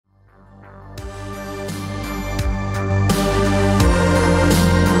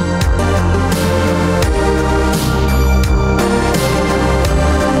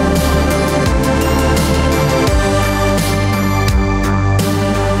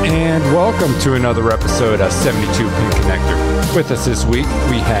welcome to another episode of 72 Pin Connector. With us this week,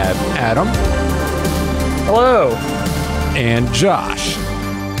 we have Adam. Hello. And Josh.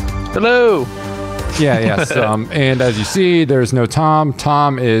 Hello. Yes. And as you see, there's no Tom.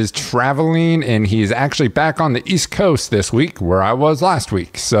 Tom is traveling, and he's actually back on the East Coast this week, where I was last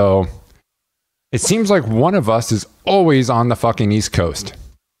week. So it seems like one of us is always on the fucking East Coast.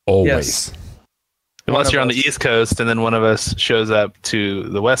 Always. Yes. Unless you're on the East Coast and then one of us shows up to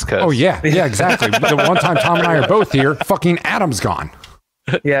the West Coast. Oh, yeah, exactly. The one time Tom and I are both here, fucking Adam's gone.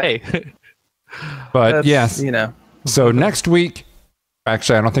 Yeah. Hey. But That's, yes. you know. So next week,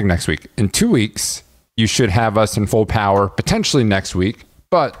 actually, I don't think next week. In 2 weeks, you should have us in full power, potentially next week.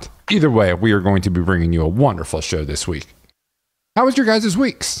 But either way, we are going to be bringing you a wonderful show this week. How was your guys'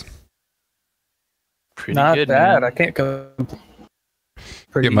 weeks? Pretty Not good, bad. man. I can't complain.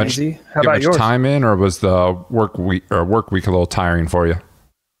 Pretty Get much- easy. How Get about much yours? time in, or was the work week a little tiring for you?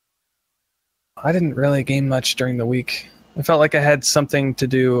 I didn't really game much during the week. I felt like I had something to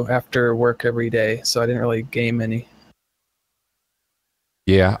do after work every day, so I didn't really game any.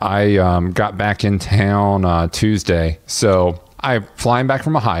 Yeah, I got back in town Tuesday. So I'm flying back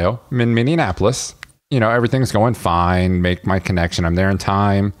from Ohio. I'm in Minneapolis. You know, everything's going fine. Make my connection. I'm there in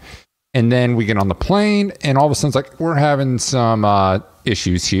time. And then we get on the plane, and all of a sudden, it's like, we're having some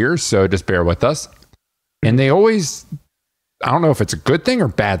issues here, so just bear with us. And they always, I don't know if it's a good thing or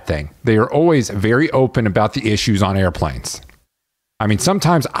bad thing, they are always very open about the issues on airplanes. I mean,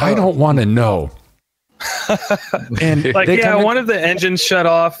 sometimes I don't want to know. And Like, they yeah, come in- one of the engines shut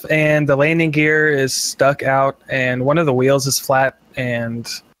off, and the landing gear is stuck out, and one of the wheels is flat, and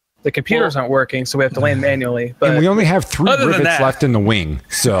the computers aren't working, so we have to land manually. But and we only have 3 other than rivets that- left in the wing.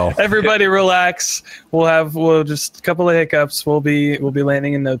 So everybody relax. We'll just a couple of hiccups. We'll be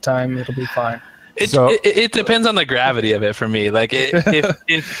landing in no time. It'll be fine. It depends on the gravity of it for me. Like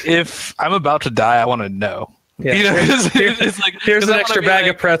if I'm about to die, I want to know. Yeah. You know, it's like Here's 'cause an I wanna extra be bag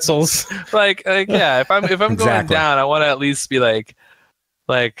like, of pretzels. like yeah. If I'm going Exactly. down, I want to at least be like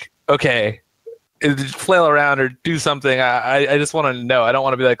okay. Flail around or do something. I just want to know. I don't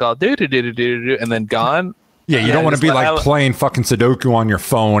want to be like, oh, do and then gone. yeah, you don't want to just be like playing fucking Sudoku on your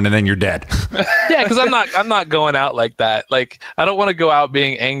phone and then you're dead. Yeah, because I'm not going out like that. Like I don't want to go out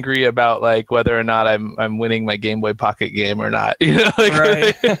being angry about like whether or not I'm winning my Game Boy Pocket game or not. You know, like,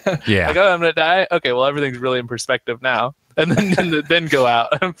 Right. Yeah. like, oh, I'm gonna die. Okay, well everything's really in perspective now, and then go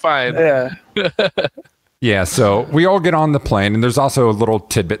out. I'm fine. Yeah. Yeah, so we all get on the plane, and there's also a little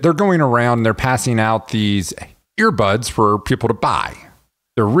tidbit. They're going around and they're passing out these earbuds for people to buy.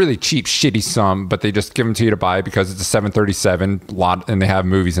 They're really cheap, shitty some, but they just give them to you to buy because it's a 737 lot and they have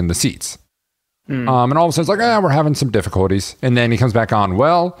movies in the seats. And all of a sudden it's like, we're having some difficulties. And then he comes back on,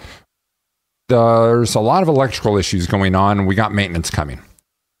 well, there's a lot of electrical issues going on and we got maintenance coming.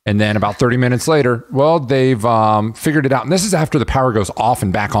 And then about 30 minutes later, well, they've figured it out. And this is after the power goes off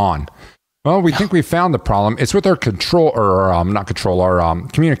and back on. Well, we think we found the problem. It's with our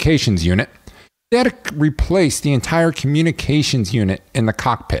communications unit. They had to replace the entire communications unit in the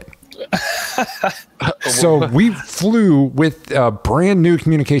cockpit. So we flew with brand new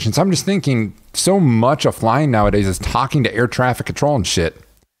communications. I'm just thinking, so much of flying nowadays is talking to air traffic control and shit.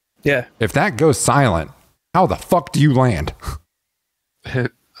 Yeah. If that goes silent, how the fuck do you land?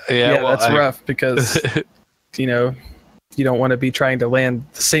 Yeah, well, that's rough because you know you don't want to be trying to land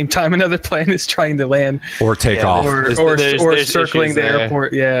the same time another plane is trying to land Or take off. or There's circling issues the there.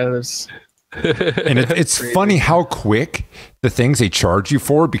 airport. Yeah, there's And it's funny how quick the things they charge you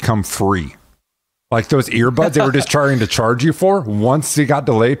for become free. Like those earbuds they were just trying to charge you for, once they got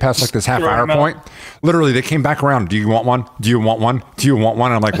delayed past like this half Throw hour them out. point, literally they came back around. Do you want one? Do you want one? Do you want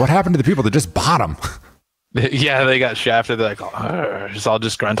one? And I'm like, what happened to the people that just bought them? Yeah, they got shafted. They're like, just all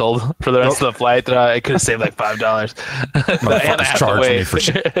disgruntled for the rest of the flight. I could have saved like $5. And I Motherfuckers have to charged me wait. for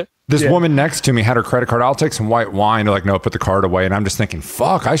shit. This woman next to me had her credit card. I'll take some white wine. They're like, no, put the card away. And I'm just thinking,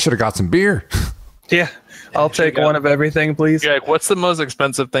 fuck, I should have got some beer. yeah. I'll take one of everything, please. You're like, what's the most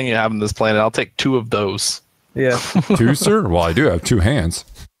expensive thing you have on this planet? I'll take 2 of those. Yeah. 2, sir? Well, I do have 2 hands.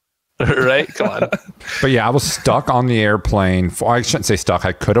 Right? Come on. But yeah, I was stuck on the airplane. I shouldn't say stuck.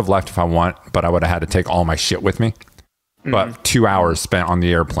 I could have left if I want, but I would have had to take all my shit with me. But 2 hours spent on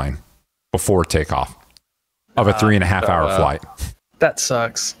the airplane before takeoff of a 3.5 hour flight. That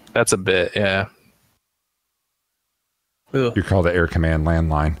sucks. That's a bit, yeah. Ugh. You call the Air Command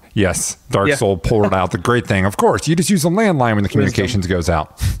landline. Yes, Dark Yeah. Soul pulled out the great thing. Of course, you just use a landline when the communications goes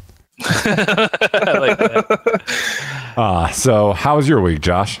out. I like that. So how was your week,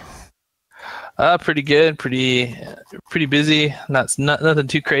 Josh? Pretty good. Pretty busy. Nothing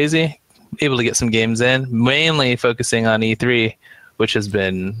too crazy. Able to get some games in. Mainly focusing on E3, which has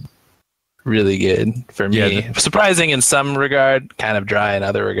been really good for me. Yeah, Surprising in some regard, kind of dry in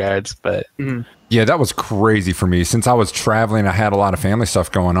other regards, but Yeah, that was crazy for me. Since I was traveling, I had a lot of family stuff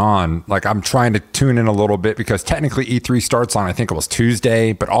going on. Like, I'm trying to tune in a little bit because technically E3 starts on, I think it was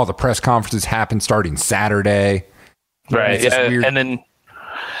Tuesday, but all the press conferences happen starting Saturday. right. It's just weird. And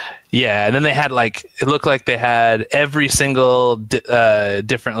then they had like, it looked like they had every single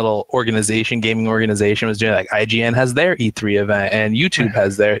different little gaming organization was doing, like IGN has their E3 event and YouTube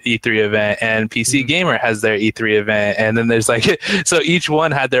has their E3 event and PC Gamer has their E3 event. And then there's like, so each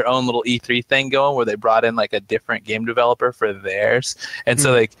one had their own little E3 thing going where they brought in like a different game developer for theirs. And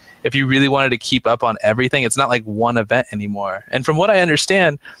so like, if you really wanted to keep up on everything, it's not like one event anymore. And from what I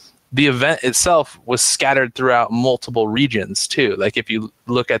understand, the event itself was scattered throughout multiple regions too. Like if you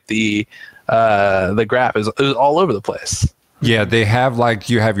look at the graph, it was all over the place. Yeah, they have like,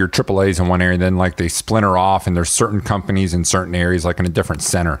 you have your AAAs in one area, then like they splinter off and there's certain companies in certain areas, like in a different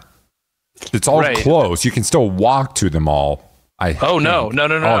center. It's all close. You can still walk to them all. No.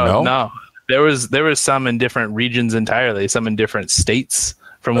 There was some in different regions entirely, some in different states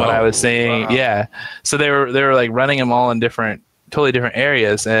from what I was saying. Wow. Yeah. So they were like running them all in totally different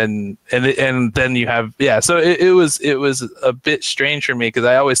areas, and then you have so it was a bit strange for me because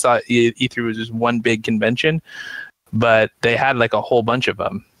I always thought E3 was just one big convention, but they had like a whole bunch of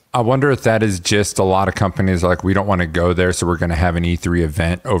them. I wonder if that is just a lot of companies like, we don't want to go there, so we're going to have an E3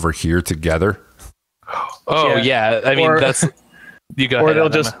 event over here together. Oh yeah. I mean, that's you go or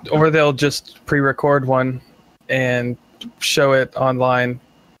ahead, they'll just pre-record one and show it online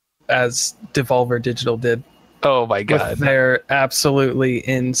as Devolver Digital did. Oh my god! With their absolutely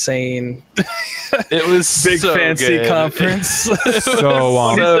insane, it was big so fancy good. Conference.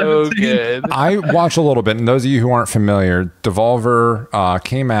 So good. I watched a little bit, and those of you who aren't familiar, Devolver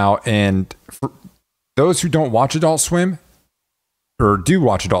came out, and for those who don't watch Adult Swim or do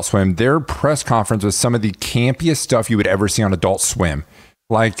watch Adult Swim, their press conference was some of the campiest stuff you would ever see on Adult Swim.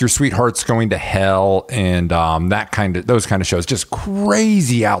 Like Your Sweetheart's Going to Hell and those kind of shows, just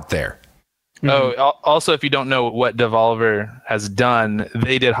crazy out there. Oh, also, if you don't know what Devolver has done,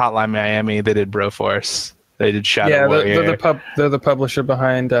 they did Hotline Miami, they did Broforce, they did Shadow Warrior. They're the publisher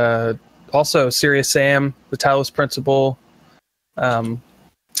behind also Serious Sam, the Talos Principle. There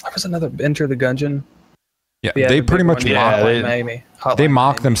was another Enter the Gungeon. Yeah, they pretty much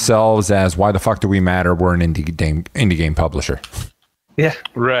mock themselves as, why the fuck do we matter? We're an indie game publisher. Yeah,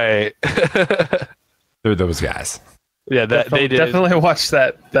 right. They're those guys. Yeah, they did. Definitely watch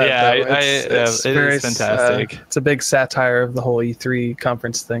that. It is fantastic. It's a big satire of the whole E3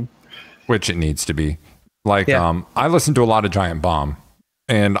 conference thing, which it needs to be. Like, I listened to a lot of Giant Bomb,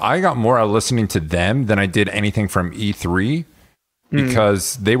 and I got more out of listening to them than I did anything from E3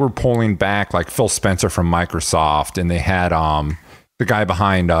 because they were pulling back, like Phil Spencer from Microsoft, and they had the guy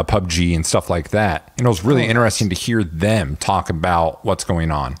behind PUBG and stuff like that. And it was really interesting to hear them talk about what's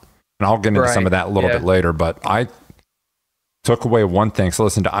going on. And I'll get into some of that a little bit later, but I took away one thing. So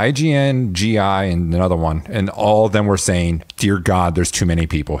listen to IGN, GI, and another one, and all of them were saying, dear God, there's too many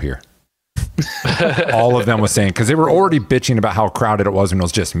people here. All of them was saying, because they were already bitching about how crowded it was when it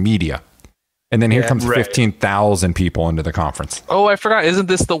was just media. And then here comes 15,000 people into the conference. Oh, I forgot. Isn't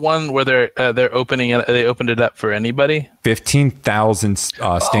this the one where they're opening it? They opened it up for anybody? 15,000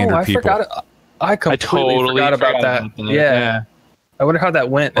 standard people. I completely forgot about that. Yeah. I wonder how that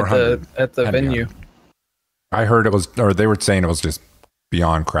went at the venue. I heard it was, or they were saying it was just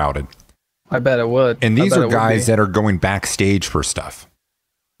beyond crowded. I bet it would. And these are guys that are going backstage for stuff,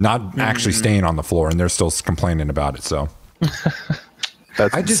 not actually staying on the floor, and they're still complaining about it. So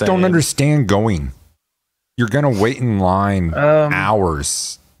I just don't understand going. You're going to wait in line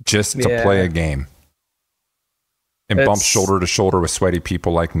hours just to play a game and bump shoulder to shoulder with sweaty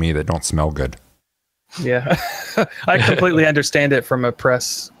people like me that don't smell good. Yeah. I completely understand it from a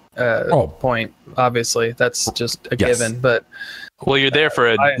press point. Obviously, that's just a given. But you're there for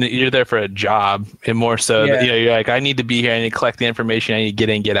a job, and more so, you're like, I need to be here. I need to collect the information. I need to get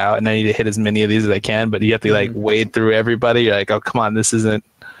in, get out, and I need to hit as many of these as I can. But you have to like wade through everybody. You're like, oh, come on, this isn't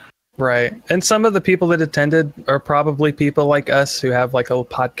right. And some of the people that attended are probably people like us who have like a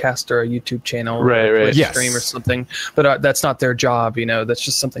podcast or a YouTube channel, or a stream or something. But that's not their job. That's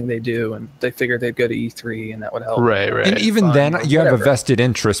just something they do, and they figured they'd go to E3, and that would help. Right. And even then, you have a vested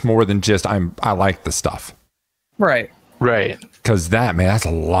interest more than just I like the stuff. Right. Because that's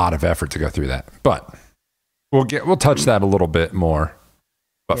a lot of effort to go through that. But we'll touch that a little bit more.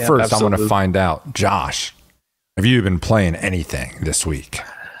 But first, I want to find out, Josh, have you been playing anything this week?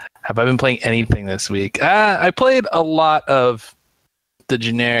 Have I been playing anything this week? I played a lot of the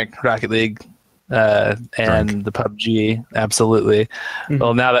generic Rocket League and the PUBG. Absolutely.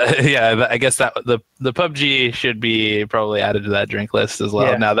 Well, now that I guess that the PUBG should be probably added to that drink list as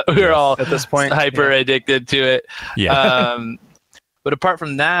well. Now that we're all at this point hyper addicted to it. But apart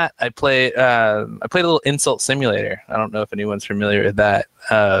from that, I played a little Insult Simulator. I don't know if anyone's familiar with that.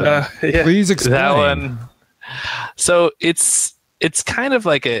 Please explain that one. So it's kind of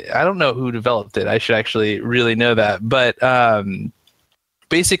like I don't know who developed it. I should actually really know that. But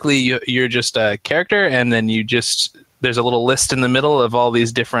basically, you're just a character, and then there's a little list in the middle of all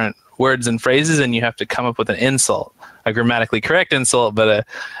these different words and phrases, and you have to come up with an insult, a grammatically correct insult, but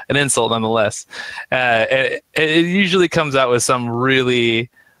an insult nonetheless. It usually comes out with some really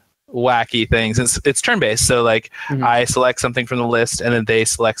wacky things. It's turn-based, so like I select something from the list, and then they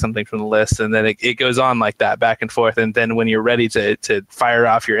select something from the list, and then it goes on like that back and forth. And then when you're ready to fire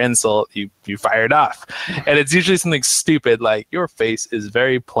off your insult, you fire it off, and it's usually something stupid like "your face is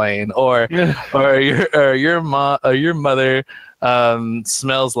very plain" or your mother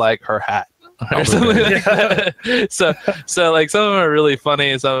smells like her hat. Or something like that. So like some of them are really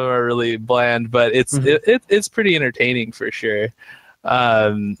funny, some of them are really bland, but it's pretty entertaining for sure.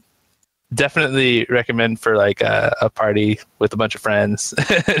 Definitely recommend for like a party with a bunch of friends.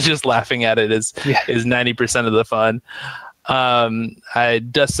 Just laughing at it is 90% of the fun. I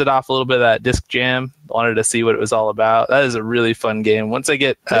dusted off a little bit of that Disc Jam. Wanted to see what it was all about. That is a really fun game. Once I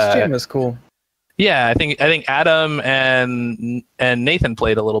get Disc Jam is cool. Yeah, I think Adam and Nathan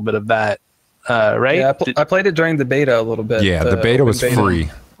played a little bit of that. Right? Yeah, I played it during the beta a little bit. Yeah, the beta was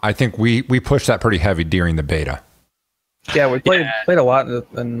free. I think we pushed that pretty heavy during the beta. Yeah, we played a lot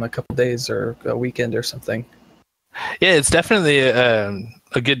in a couple days or a weekend or something. Yeah, it's definitely a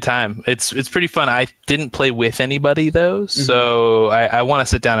good time. It's pretty fun. I didn't play with anybody though, so I want to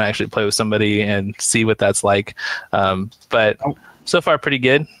sit down and actually play with somebody and see what that's like. But so far, pretty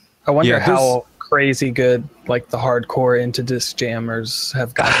good. I wonder how crazy good like the hardcore into Disc Jammers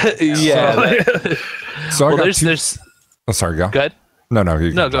have gotten. So I got there's. Oh, sorry, go. Go ahead. No,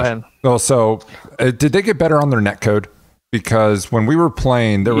 go ahead. Well, so did they get better on their netcode? Because when we were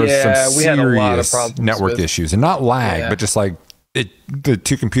playing, there was some serious network issues, and not lag, but just like the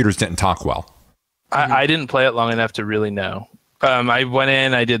two computers didn't talk well. I didn't play it long enough to really know. I went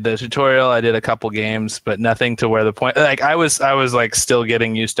in, I did the tutorial, I did a couple games, but nothing to where the point. Like I was like still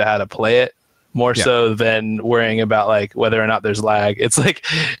getting used to how to play it more so than worrying about like whether or not there's lag. It's like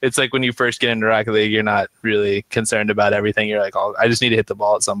when you first get into Rocket League, you're not really concerned about everything. You're like, I just need to hit the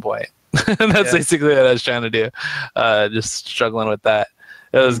ball at some point. And that's basically what I was trying to do. Just struggling with that.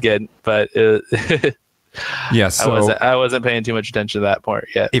 It was good, but so I wasn't paying too much attention to that part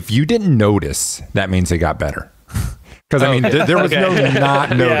yet. If you didn't notice, that means they got better. Because I mean, there was no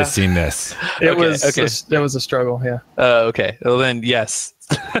not noticing this. It was a struggle. Yeah. Okay. Well then, yes.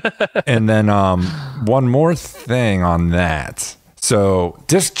 And then one more thing on that. So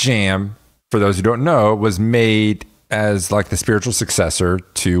Disc Jam, for those who don't know, was made as like the spiritual successor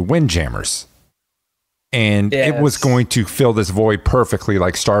to Windjammers. And it was going to fill this void perfectly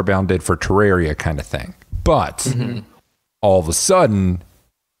like Starbound did for Terraria kind of thing. But all of a sudden,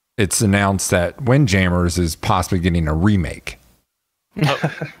 it's announced that Windjammers is possibly getting a remake.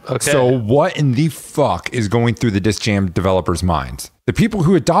 So what in the fuck is going through the Disc Jam developers' minds? The people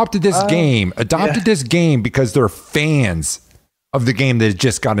who adopted this game this game because they're fans of the game that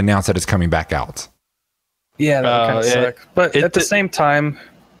just got announced that it's coming back out. Yeah, that kind of suck. But at the same time,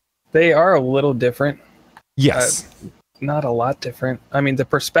 they are a little different. Yes. Not a lot different. I mean, the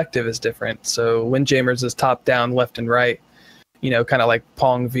perspective is different. So Windjammers is top down, left and right, kind of like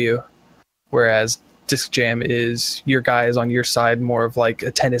Pong view. Whereas Disc Jam is your guy is on your side, more of like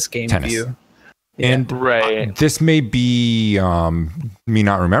a tennis game view. Yeah. And this may be me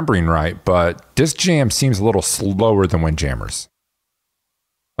not remembering right, but Disc Jam seems a little slower than Windjammers.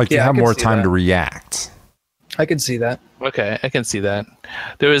 Like you have more time to react. I can see that. Okay, I can see that.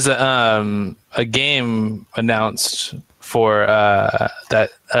 There was a game announced for during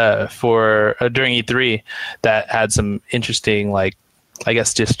E3 that had some interesting, like, I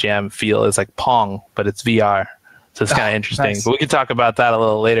guess Disc Jam feel. Is like Pong, but it's VR. So it's kind of interesting. Nice. But we can talk about that a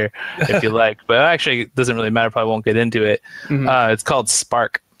little later if you like. But actually, it doesn't really matter. Probably won't get into it. It's called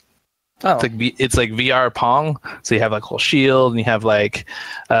Spark. Oh. It's like VR Pong. So you have like a whole shield, and you have like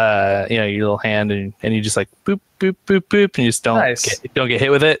your little hand, and you just like boop boop boop boop, and you just don't get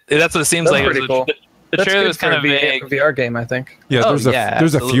hit with it. That's what it seems like. Pretty cool. The trailer was kind of a VR game, I think. Yeah,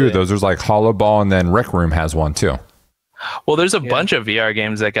 there's a few of those. There's like Hollow Ball, and then Rec Room has one too. Well, there's a bunch of VR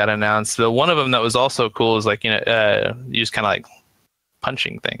games that got announced. The one of them that was also cool is like you just kind of like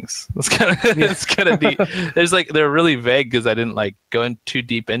punching things. It's kind of neat. There's like, they're really vague because I didn't like go in too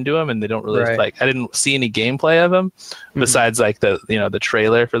deep into them, and they don't really like, I didn't see any gameplay of them besides like the, you know, the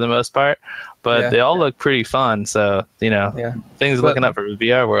trailer for the most part, but they all look pretty fun. So, you know, things looking up for the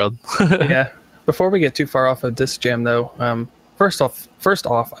VR world. Yeah. Before we get too far off of Disc Jam though, first off,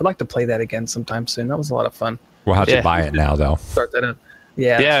 I'd like to play that again sometime soon. That was a lot of fun. We'll have to buy it now though. Start that up.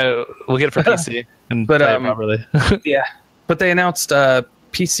 Yeah. Yeah. We'll get it for PC and play it properly. Yeah. But they announced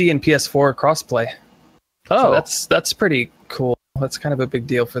PC and PS4 crossplay. Oh, so that's pretty cool. That's kind of a big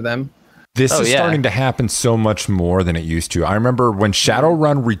deal for them. This is starting to happen so much more than it used to. I remember when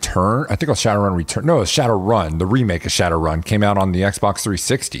Shadowrun Return, I think it was Shadowrun Return. No, it was Shadowrun, the remake of Shadowrun came out on the Xbox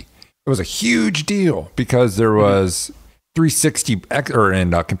 360. It was a huge deal because there was 360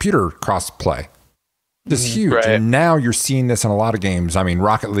 and computer crossplay. This is huge. Right. And now you're seeing this in a lot of games. I mean,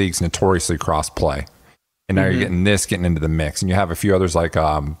 Rocket League's notoriously crossplay. And now you're getting into the mix, and you have a few others like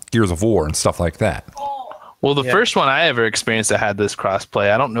Gears of War and stuff like that. Well, the first one I ever experienced that had this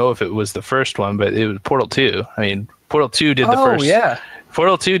crossplay, I don't know if it was the first one, but it was Portal 2. I mean, Portal 2 did the first.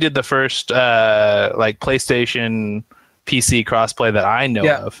 Portal 2 did the first like PlayStation PC crossplay that I know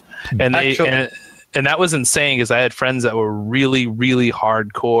of, and and that was insane because I had friends that were really, really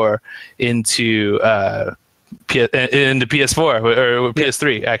hardcore into PS4 or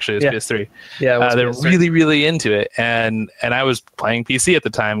PS3. Actually, it was PS3. Yeah, they're really, really into it, and I was playing PC at the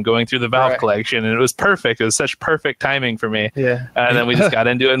time, going through the Valve collection, and it was perfect. It was such perfect timing for me. Yeah, and then we just got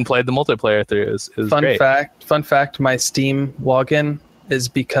into it and played the multiplayer through. It was great. Fun fact: my Steam login is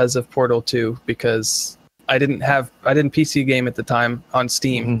because of Portal 2 because I didn't PC game at the time on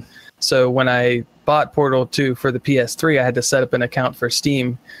Steam. So when I bought Portal 2 for the PS3, I had to set up an account for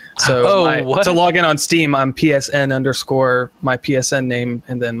Steam. So to log in on Steam, I'm PSN_ my PSN name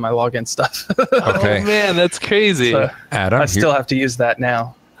and then my login stuff. Okay. Oh man, that's crazy. So Adam, I still have to use that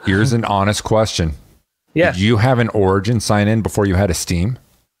now. Here's an honest question. Yeah. Did you have an Origin sign in before you had a Steam?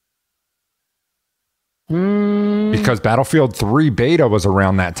 Because Battlefield 3 beta was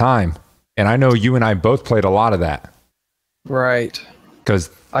around that time. And I know you and I both played a lot of that. Right. Because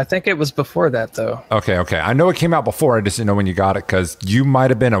I think it was before that, though. Okay. I know it came out before. I just didn't know when you got it because you might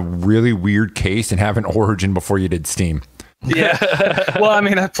have been a really weird case and have an Origin before you did Steam. Yeah. Well, I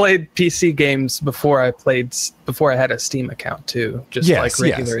mean, I played PC games before I had a Steam account too. Just like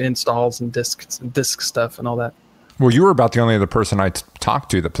regular installs and disk stuff and all that. Well, you were about the only other person I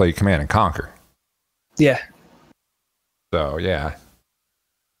talked to that played Command and Conquer. Yeah. So yeah.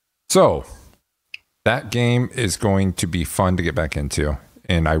 So that game is going to be fun to get back into.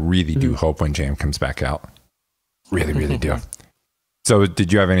 And I really do hope when Jam comes back out. Really, really do. So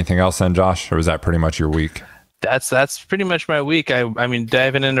did you have anything else then, Josh? Or was that pretty much your week? That's pretty much my week. I mean,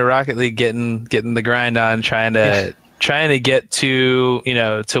 diving into Rocket League, getting the grind on, trying to get to, you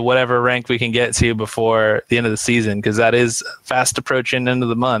know, to whatever rank we can get to before the end of the season, because that is fast approaching end of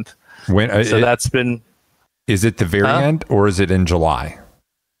the month. That's been... Is it the very end or is it in July?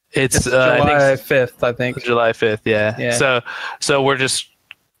 It's July 5th, I think. July 5th, yeah. So we're just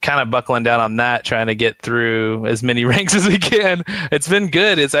kind of buckling down on that, trying to get through as many ranks as we can. It's been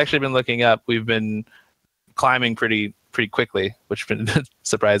good. It's actually been looking up. We've been climbing pretty quickly, which has been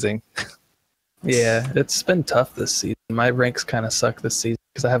surprising. Yeah, it's been tough this season. My ranks kind of suck this season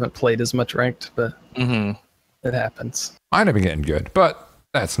because I haven't played as much ranked, but it happens. Mine have been getting good, but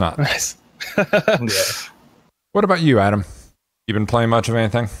that's not nice. What about you, Adam? You been playing much of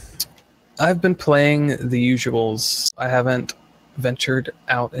anything? I've been playing the usuals. I haven't ventured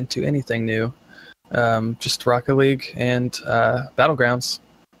out into anything new. Just Rocket League and Battlegrounds.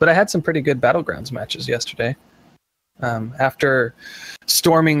 But I had some pretty good Battlegrounds matches yesterday. After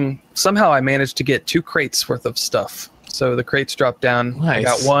storming, somehow I managed to get 2 crates worth of stuff. So the crates dropped down. Nice. I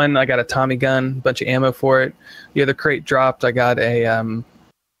got one. I got a Tommy gun, a bunch of ammo for it. The other crate dropped. I got a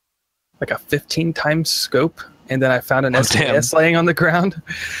like a 15 times scope. And then I found an SKS laying on the ground.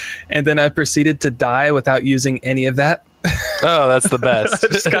 And then I proceeded to die without using any of that. Oh, that's the best. I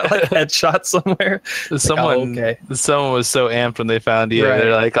just got like headshot somewhere. Someone was so amped when they found you. Right.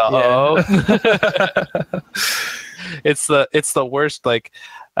 They're like, oh. Yeah. It's the worst. Like,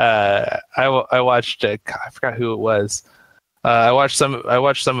 I watched. I forgot who it was. I watched some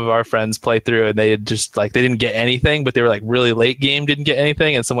of our friends play through, and they had just like they didn't get anything, but they were like really late game, didn't get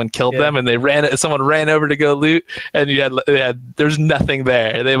anything, and someone killed them, and someone ran over to go loot, and there's nothing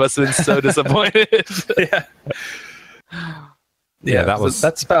there. They must have been so disappointed. Yeah,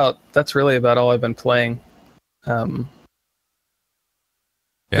 that's really about all I've been playing.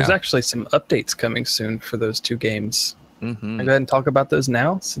 There's actually some updates coming soon for those 2 games. I'll go ahead and talk about those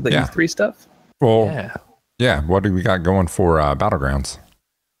now. So the E3 stuff. Well, Yeah, what do we got going for Battlegrounds?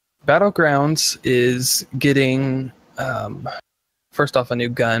 Battlegrounds is getting first off a new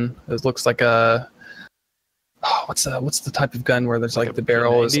gun. It looks like a what's the type of gun where there's like the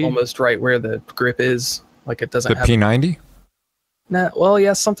barrel is almost right where the grip is, like it doesn't have the P90? Nah, well,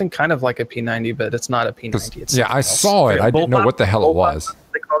 yeah, something kind of like a P90, but it's not a P90. It's I saw it. I didn't know what the hell it was.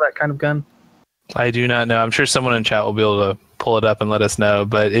 They call that kind of gun. I do not know. I'm sure someone in chat will be able to pull it up and let us know.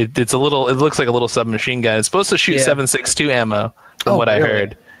 But it's a little. It looks like a little submachine gun. It's supposed to shoot 7.62 ammo, from what I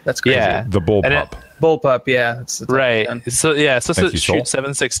heard. That's crazy. Yeah, the bullpup. Bullpup, yeah. It's right. So yeah, it's supposed to shoot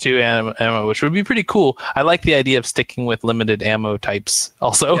 7.62 ammo, which would be pretty cool. I like the idea of sticking with limited ammo types,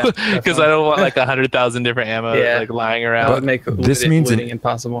 also, because I don't want like 100,000 different ammo like lying around. That would make this means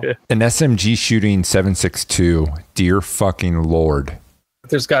impossible. An SMG shooting 7.62. Dear fucking lord.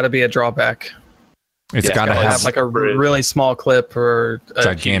 There's got to be a drawback. It's got to have like a really small clip or a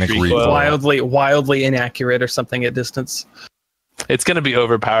gigantic recoil. wildly inaccurate or something at distance. It's going to be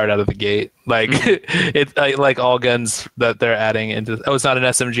overpowered out of the gate. Like it's like all guns that they're adding into. Oh, it's not an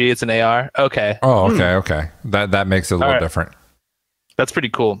SMG; it's an AR. Okay. Oh, okay. That makes it a little different. That's pretty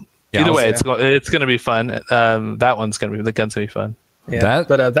cool. Yeah, either way, it's going to be fun. The gun's going to be fun. Yeah,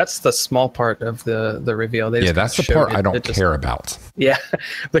 but that's the small part of the reveal. That's the part I don't care about. Yeah,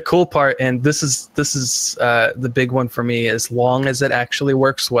 the cool part, and this is the big one for me. As long as it actually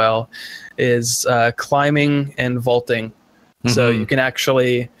works well, is climbing and vaulting. So you can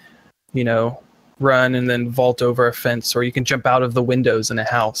actually, run and then vault over a fence, or you can jump out of the windows in a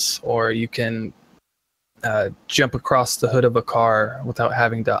house, or you can jump across the hood of a car without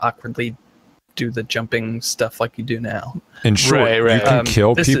having to awkwardly do the jumping stuff like you do now. In short, you can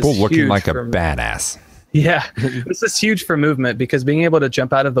kill people looking like a badass. Yeah, this is huge for movement, because being able to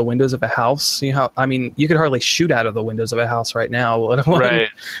jump out of the windows of a house, you could hardly shoot out of the windows of a house right now, let alone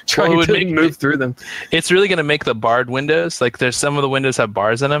trying to move through them. It's really going to make the barred windows, like there's some of the windows have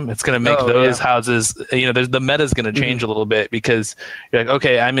bars in them. It's going to make those houses, the meta is going to change a little bit, because you're like,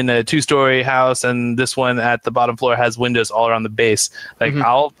 okay, I'm in a 2-story house and this one at the bottom floor has windows all around the base. Like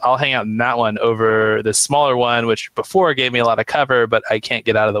I'll hang out in that one over the smaller one, which before gave me a lot of cover, but I can't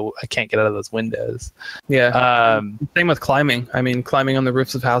get out of those windows. Yeah. Same with climbing. I mean, climbing on the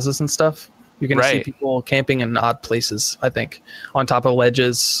roofs of houses and stuff. You're going to see people camping in odd places, I think, on top of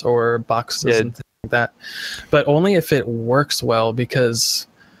ledges or boxes and things like that. But only if it works well, because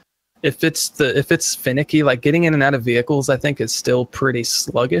if it's finicky, like getting in and out of vehicles, I think is still pretty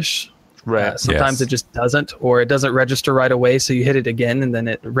sluggish. Right. Sometimes it just doesn't, or it doesn't register right away. So you hit it again and then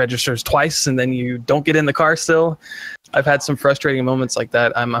it registers twice and then you don't get in the car still. I've had some frustrating moments like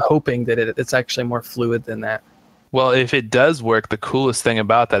that. I'm hoping that it's actually more fluid than that. Well, if it does work, the coolest thing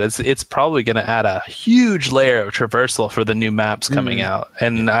about that is it's probably going to add a huge layer of traversal for the new maps coming out.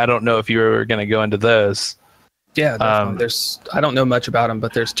 And I don't know if you were going to go into those. Yeah, I don't know much about them,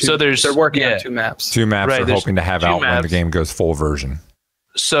 but there's two. So they're working on 2 maps. 2 maps they're hoping to have out when the game goes full version.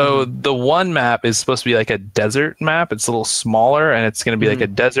 So the one map is supposed to be like a desert map. It's a little smaller, and it's going to be like a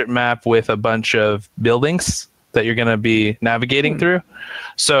desert map with a bunch of buildings that you're going to be navigating through.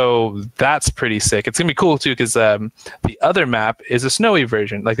 So that's pretty sick. It's going to be cool too, because the other map is a snowy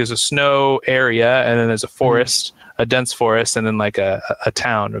version. Like there's a snow area, and then there's a forest, a dense forest, and then like a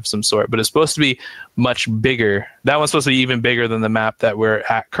town of some sort. But it's supposed to be much bigger. That one's supposed to be even bigger than the map that we're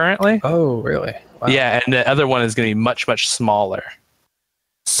at currently. Oh, really? Wow. Yeah, and the other one is going to be much, much smaller.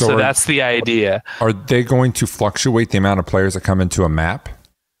 So that's the idea. Are they going to fluctuate the amount of players that come into a map?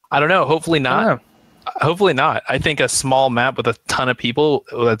 I don't know. Hopefully not. Hopefully not. I think a small map with a ton of people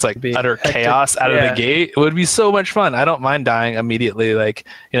that's like utter chaos out of the gate would be so much fun. I don't mind dying immediately, like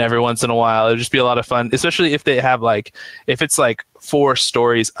every once in a while. It would just be a lot of fun, especially if they have if it's 4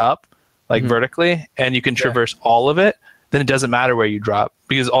 stories up, vertically, and you can traverse all of it. Then it doesn't matter where you drop,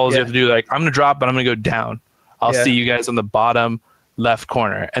 because all you have to do, I'm going to drop, but I'm going to go down. I'll see you guys on the bottom left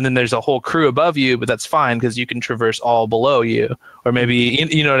corner, and then there's a whole crew above you, but that's fine because you can traverse all below you, or maybe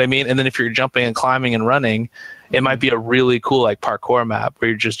you know what I mean. And then if you're jumping and climbing and running, it might be a really cool parkour map where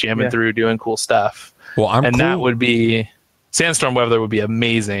you're just jamming through doing cool stuff. Well, that would be Sandstorm weather would be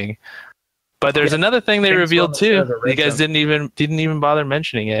amazing. But there's another thing they revealed too. You guys didn't even bother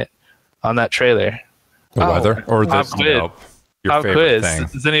mentioning it on that trailer. The weather or the your favorite thing.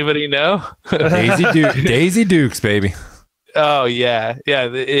 Does anybody know? Daisy Dukes, baby. Oh yeah.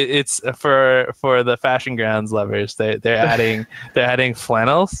 It's for the Fashion Grounds lovers. They're adding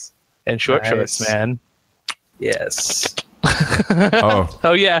flannels and short shorts, man. Yes.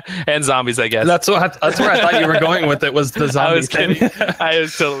 Oh yeah, and zombies. I guess that's where I thought you were going with it. Was the zombie thing? I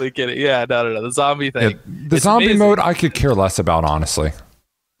was totally kidding. Yeah, no. The zombie thing. The zombie mode, I could care less about, honestly.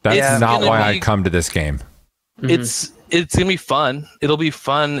 That's not why I come to this game. it's gonna be fun. It'll be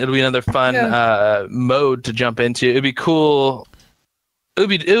fun. It'll be another fun mode to jump into. It'd be cool.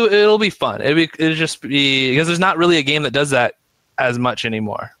 It'll be fun. It'll just be because there's not really a game that does that as much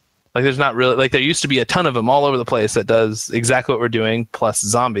anymore. Like there's not really like there used to be a ton of them all over the place that does exactly what we're doing plus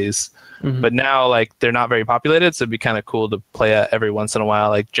zombies. But now like they're not very populated, so it'd be kind of cool to play every once in a while,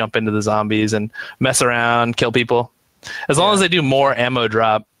 like jump into the zombies and mess around, kill people. As long as they do more ammo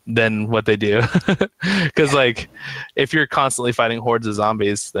drop than what they do. Because like if you're constantly fighting hordes of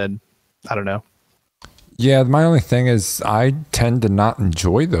zombies, then I don't know. Yeah, my only thing is I tend to not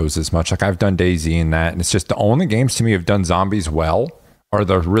enjoy those as much. Like I've done DayZ and that, and it's just the only games to me have done zombies well are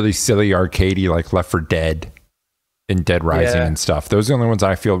the really silly arcadey like Left 4 Dead and Dead Rising and stuff. Those are the only ones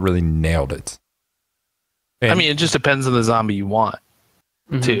I feel really nailed it. And, I mean, it just depends on the zombie you want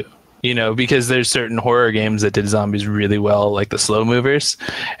too. You know, because there's certain horror games that did zombies really well, like the slow movers,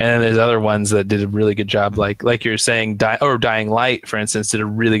 and then there's other ones that did a really good job, like you're saying, Dying Light, for instance, did a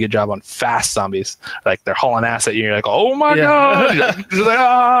really good job on fast zombies. Like they're hauling ass at you, and you're like, oh my god!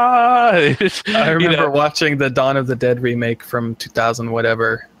 I remember watching the Dawn of the Dead remake from 2000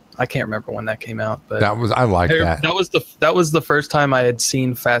 whatever. I can't remember when that came out, but I like that. That was the first time I had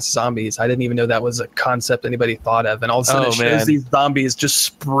seen fast zombies. I didn't even know that was a concept anybody thought of, and all of a sudden it shows these zombies just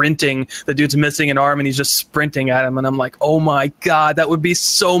sprinting. The dude's missing an arm, and he's just sprinting at him, and I'm like, oh my god, that would be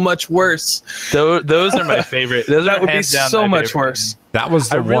so much worse. Those are my favorite. That would be so much worse. That was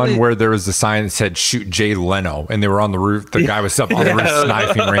the one where there was a sign that said "Shoot Jay Leno," and they were on the roof. The guy was up on the roof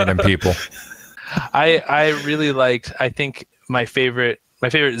sniping random people. I really liked. I think my favorite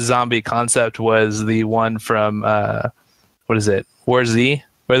zombie concept was the one from what is it, War Z,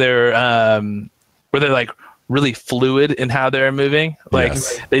 where they're like really fluid in how they're moving. Like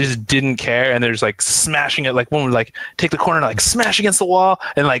they just didn't care, and they're just like smashing it. Like one would like take the corner and like smash against the wall,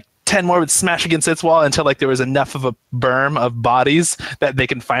 and like 10 more would smash against its wall until like there was enough of a berm of bodies that they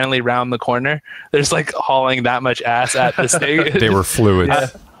can finally round the corner. They're just like hauling that much ass at this thing. They were fluid.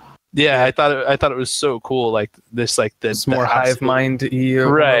 Yeah, I thought it was so cool. Like this, like this more hive mind EU,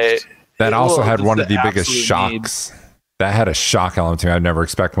 right? That also had one of the biggest shocks. That had a shock element to me. I'd never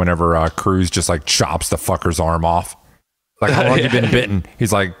expect whenever Cruz just like chops the fucker's arm off. Like how long you been bitten?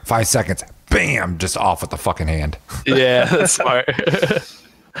 He's like 5 seconds. Bam, just off with the fucking hand. Yeah, that's smart.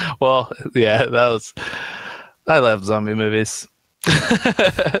 Well, yeah, I love zombie movies.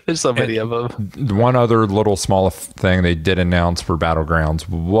 There's so many of them. One other little small thing they did announce for Battlegrounds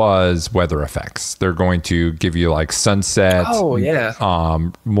was weather effects. They're going to give you like sunsets,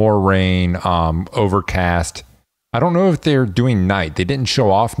 more rain, overcast. I don't know if they're doing night. They didn't show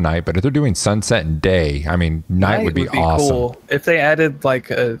off night, but if they're doing sunset and day, I mean, night would be awesome. Cool. If they added like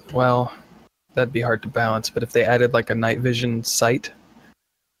that'd be hard to balance, but if they added like a night vision sight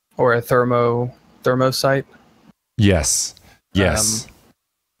or a thermo sight. Yes.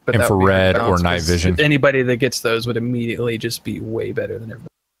 Infrared or night vision. Anybody that gets those would immediately just be way better than everybody.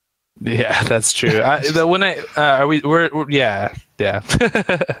 Yeah, that's true. Yeah.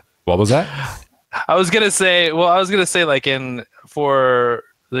 What was that? I was gonna say like for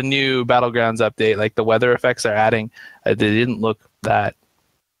the new Battlegrounds update, like the weather effects they're adding, they didn't look that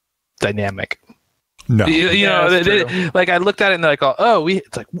dynamic. No, you know, like I looked at it and they're like,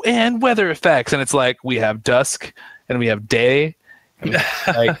 it's like and weather effects, and it's like we have dusk and we have day, and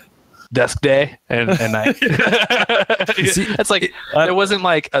like dusk day and night. It's like there wasn't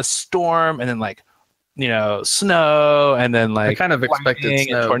like a storm and then like snow and then like I kind of expected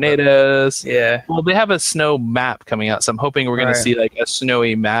snow, tornadoes. Yeah. Well, they have a snow map coming out, so I'm hoping we're going to see like a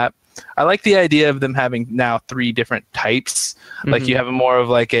snowy map. I like the idea of them having now 3 different types. Like you have more of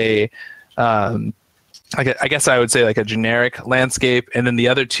like a I guess I would say like a generic landscape, and then the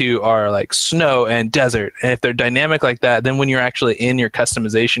other 2 are like snow and desert. And if they're dynamic like that, then when you're actually in your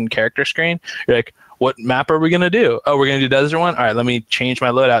customization character screen, you're like, what map are we going to do? Oh, we're going to do desert one? All right, let me change my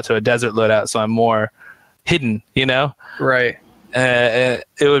loadout to a desert loadout so I'm more hidden, Right. It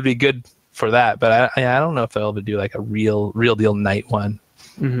would be good for that, but I don't know if they'll ever do like a real deal night one.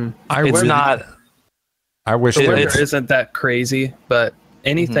 I wish it isn't that crazy, but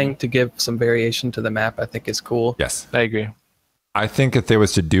anything to give some variation to the map, I think is cool. Yes, I agree. I think if they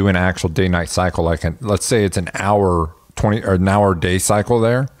was to do an actual day-night cycle, like let's say it's an hour 20 or an hour day cycle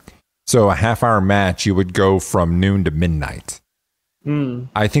there, so a half-hour match, you would go from noon to midnight.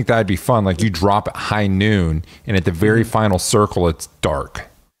 I think that'd be fun. Like you drop at high noon, and at the very final circle, it's dark.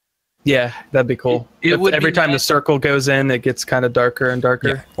 Yeah, that'd be cool. Every time the circle goes in, it gets kind of darker and darker.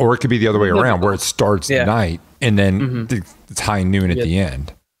 Yeah. Or it could be the other way around, where it starts night and then it's high noon at the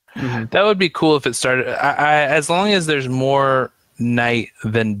end. That would be cool if it started. As long as there's more night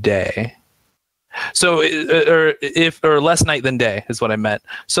than day. So, or less night than day is what I meant.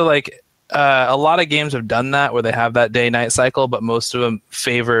 So like a lot of games have done that where they have that day-night cycle, but most of them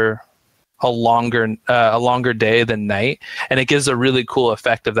favor a longer day than night, and it gives a really cool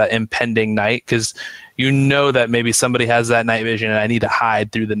effect of that impending night, because you know that maybe somebody has that night vision and I need to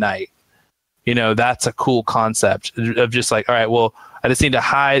hide through the night. You know, that's a cool concept of just like, all right, well, I just need to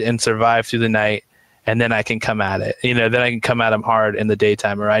hide and survive through the night, and then I can come at it. You know, then I can come at them hard in the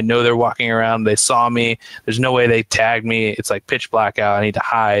daytime, or I know they're walking around, they saw me, there's no way they tagged me, it's like pitch black out, I need to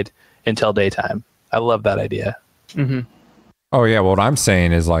hide until daytime. I love that idea. Mm-hmm. Oh yeah, what I'm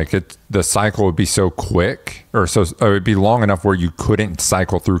saying is like the cycle would be so quick, or it would be long enough where you couldn't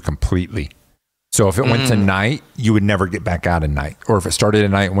cycle through completely. So if it went to night, you would never get back out at night. Or if it started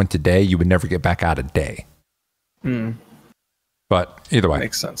at night and went to day, you would never get back out at day. But either way,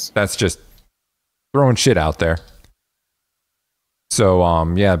 makes sense. That's just throwing shit out there. So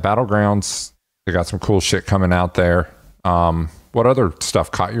yeah, Battlegrounds, they got some cool shit coming out there. What other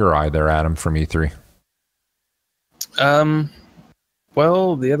stuff caught your eye there, Adam, from E3?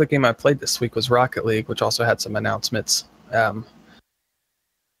 Well, the other game I played this week was Rocket League, which also had some announcements.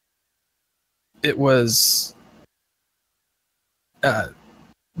 It was the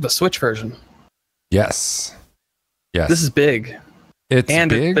Switch version. Yes. This is big. It's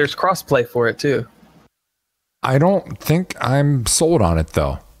big. There's crossplay for it too. I don't think I'm sold on it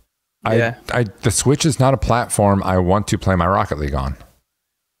though. Yeah. The Switch is not a platform I want to play my Rocket League on.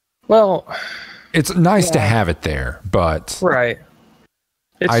 Well, it's nice to have it there, but right.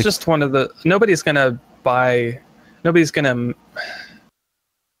 It's just one of the nobody's gonna buy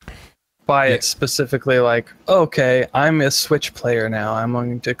it specifically like, okay, I'm a Switch player now, I'm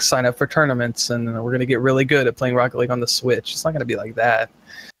going to sign up for tournaments and we're going to get really good at playing Rocket League on the Switch. It's not going to be like that.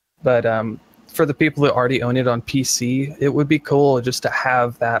 But for the people that already own it on PC, it would be cool just to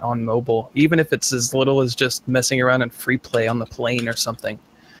have that on mobile, even if it's as little as just messing around in free play on the plane or something.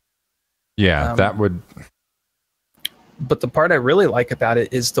 Yeah, that would. But the part I really like about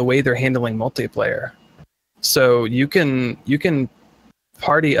it is the way they're handling multiplayer. So you can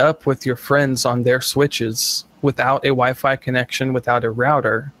party up with your friends on their Switches without a Wi-Fi connection, without a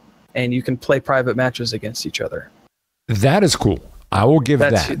router, and you can play private matches against each other. That is cool. I will give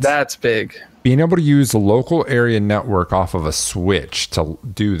that. That's big. Being able to use the local area network off of a Switch to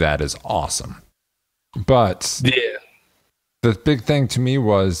do that is awesome. But yeah, the big thing to me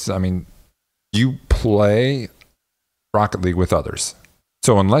was, I mean, you play Rocket League with others.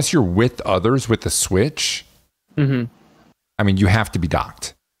 So unless you're with others with the Switch, I mean, you have to be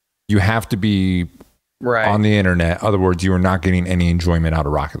docked. You have to be on the internet. In other words, you are not getting any enjoyment out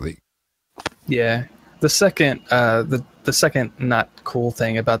of Rocket League. Yeah. The second, the second not cool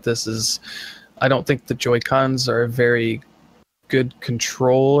thing about this is, I don't think the Joy-Cons are a very good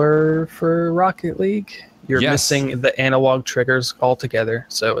controller for Rocket League. You're missing the analog triggers altogether,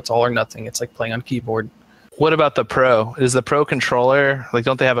 so it's all or nothing. It's like playing on keyboard. What about the Pro? Is the Pro controller, like,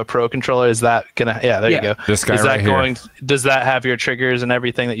 don't they have a Pro controller? Is that gonna? Yeah, there you go. This guy here. Does that have your triggers and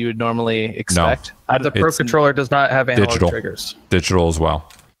everything that you would normally expect? No, the Pro controller does not have analog triggers. Digital as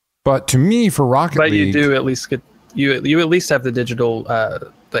well. But to me, for Rocket League, but you do at least get you at least have the digital,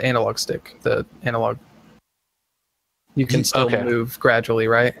 the analog stick, the analog. You can still move gradually,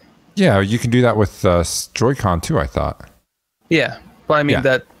 right? Yeah, you can do that with Joy-Con too, I thought. Yeah, well, I mean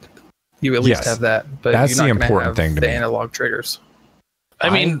that. You at least have that, but that's the important thing to me. The analog triggers. I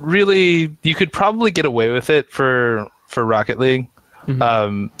mean, really, you could probably get away with it for Rocket League.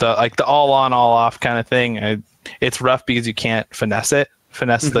 The all on, all off kind of thing. It's rough because you can't finesse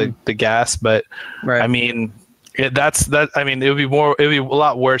the gas. But I mean, I mean, it would be a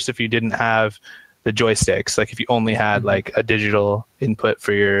lot worse if you didn't have the joysticks. Like if you only had like a digital input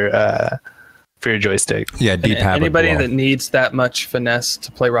for your joystick. Yeah, D-pad. Anybody that needs that much finesse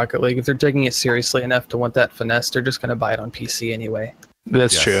to play Rocket League, if they're taking it seriously enough to want that finesse, they're just going to buy it on PC anyway.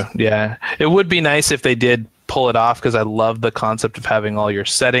 That's true. Yeah, it would be nice if they did pull it off, because I love the concept of having all your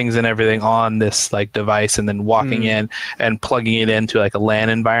settings and everything on this like device and then walking in and plugging it into like a LAN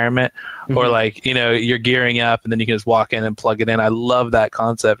environment, or like, you know, you're gearing up and then you can just walk in and plug it in. I love that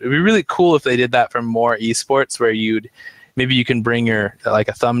concept. It'd be really cool if they did that for more esports, where maybe you can bring your like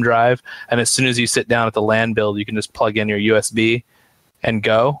a thumb drive, and as soon as you sit down at the LAN build, you can just plug in your USB and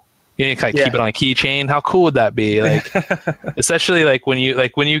go. You can keep it on a keychain. How cool would that be? Like, especially like when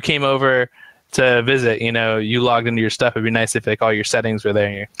you came over to visit, you know, you logged into your stuff. It'd be nice if like all your settings were there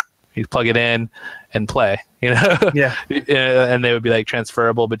and you plug it in and play, you know? Yeah. And they would be like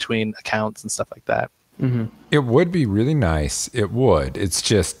transferable between accounts and stuff like that. It would be really nice. It would. It's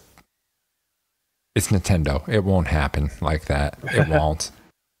just, it's Nintendo. It won't happen like that. It won't.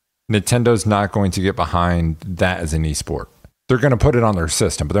 Nintendo's not going to get behind that as an esport. They're going to put it on their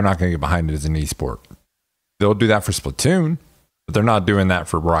system, but they're not going to get behind it as an esport. They'll do that for Splatoon, but they're not doing that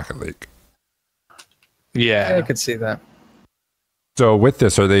for Rocket League. Yeah, I could see that. So with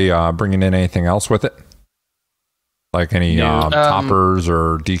this, are they bringing in anything else with it? Like any toppers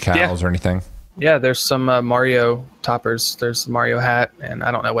or decals or anything? Yeah, there's some Mario toppers. There's the Mario hat, and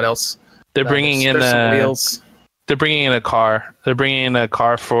I don't know what else. They're bringing in some wheels. They're bringing in a car. They're bringing in a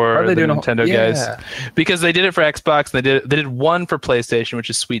car for the Nintendo guys, because they did it for Xbox. And they did one for PlayStation, which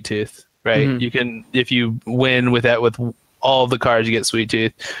is Sweet Tooth, right? Mhm. You can, if you win with that, with all the cars, you get Sweet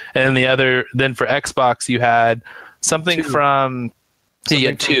Tooth. And then for Xbox, you had something from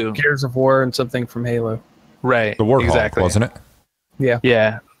two Gears of War and something from Halo. Right. The Warthog, wasn't it? Yeah.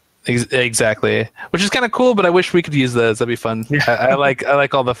 Yeah. Exactly, which is kind of cool, but I wish we could use those. That'd be fun. Yeah. I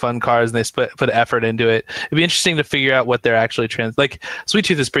like all the fun cars, and they put effort into it. It'd be interesting to figure out what they're actually like. Sweet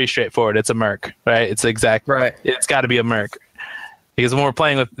Tooth is pretty straightforward. It's a Merc, right? It's right. It's got to be a Merc, because when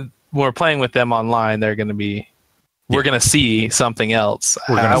we're playing with them online, they're going to be. We're going to see something else.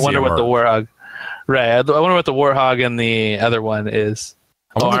 I wonder what the Warthog. Right. I wonder what the Warthog and the other one is.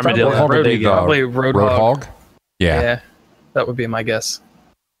 Armadillo. Probably Roadhog. Yeah, that would be my guess.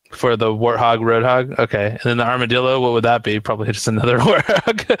 For the Warthog, Roadhog, okay, and then the Armadillo, what would that be? Probably just another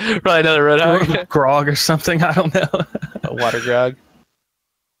Warthog, probably another Roadhog, Grog or something. I don't know. A water grog.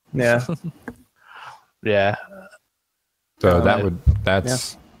 Yeah, yeah. So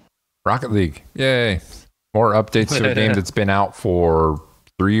that's Rocket League. Yay! More updates to a game that's been out for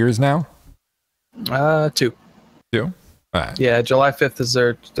 3 years now. 2. 2. Right. Yeah, July 5th is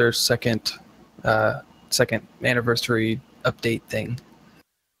their second anniversary update thing.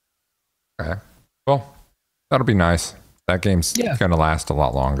 Okay. Well, that'll be nice. That game's going to last a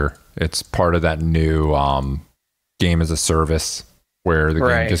lot longer. It's part of that new game as a service where the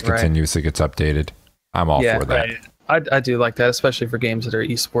game just continuously gets updated. I'm all for that. I do like that, especially for games that are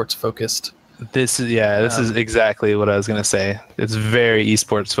esports focused. This is exactly what I was gonna say. It's very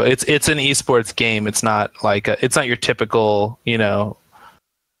esports. It's an esports game. It's not like it's not your typical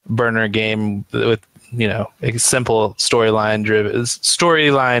burner game with a simple storyline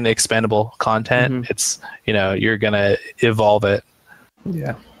expandable content. Mm-hmm. It's you're gonna evolve it.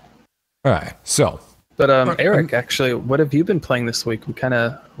 Yeah. All right. So. But Eric, actually, what have you been playing this week? We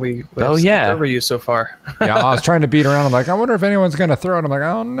over you so far. Yeah, I was trying to beat around. I'm like, I wonder if anyone's gonna throw it. I'm like,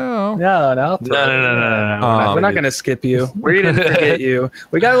 oh no. No. We're not gonna skip you. We didn't forget you.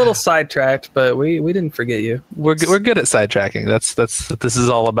 We got a little sidetracked, but we didn't forget you. We're good at sidetracking. That's what this is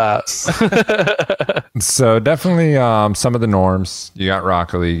all about. So definitely some of the norms. You got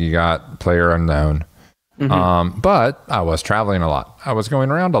Rocket League. You got PlayerUnknown. Mm-hmm. But I was traveling a lot. I was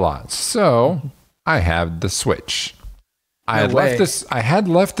going around a lot. So I have the Switch. I had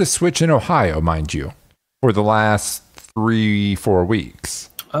left the Switch in Ohio, mind you, for the last 3-4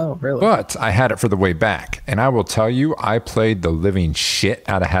 weeks. Oh, really? But I had it for the way back. And I will tell you, I played the living shit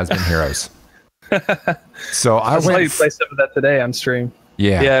out of Has-Been Heroes. So I saw you play some of that today on stream.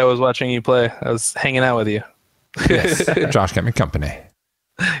 Yeah. Yeah, I was watching you play. I was hanging out with you. Yes. Josh kept me company.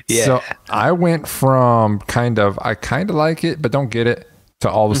 Yeah. So I went from I kind of like it, but don't get it, to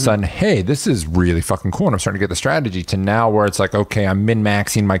all of a sudden, hey, this is really fucking cool. And I'm starting to get the strategy, to now where it's like, okay, I'm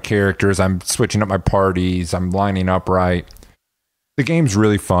min-maxing my characters. I'm switching up my parties. I'm lining up right. The game's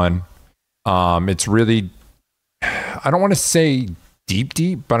really fun. It's really, I don't want to say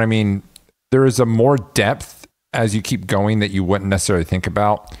deep, but I mean, there is a more depth as you keep going that you wouldn't necessarily think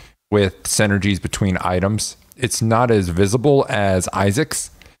about with synergies between items. It's not as visible as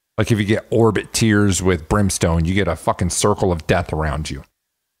Isaac's. Like if you get Orbit Tears with Brimstone, you get a fucking circle of death around you.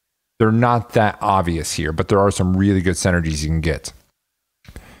 They're not that obvious here, but there are some really good synergies you can get.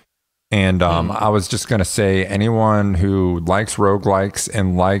 And I was just going to say, anyone who likes roguelikes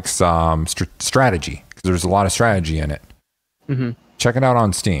and likes strategy, because there's a lot of strategy in it, check it out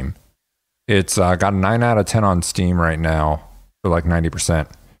on Steam. It's got a 9 out of 10 on Steam right now for like 90%,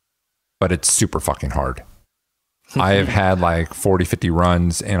 but it's super fucking hard. I have had like 40, 50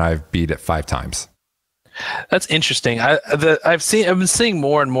 runs and I've beat it 5 times. That's interesting. I've been seeing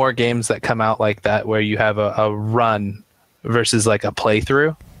more and more games that come out like that, where you have a run versus like a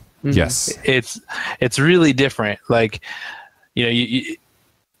playthrough. Yes, it's really different. Like, you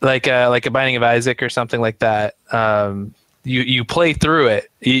like a Binding of Isaac or something like that. You play through it.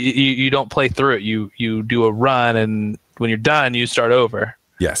 You don't play through it. You do a run, and when you're done, you start over.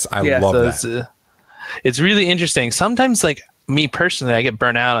 Yes, I love that. It's really interesting. Sometimes, like me personally, I get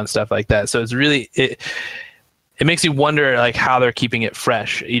burnt out on stuff like that. So it's really it makes you wonder like how they're keeping it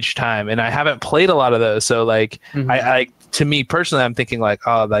fresh each time. And I haven't played a lot of those, so like I to me personally, I'm thinking like,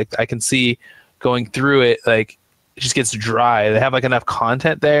 oh, like I can see going through it, like it just gets dry. They have like enough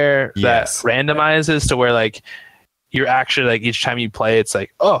content there that randomizes to where like you're actually like each time you play, it's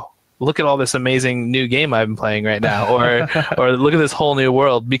like, oh, look at all this amazing new game I've been playing right now, or look at this whole new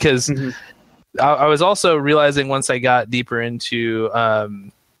world. Because I was also realizing once I got deeper into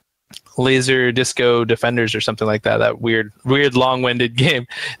Laser Disco Defenders or something like that, that weird long-winded game,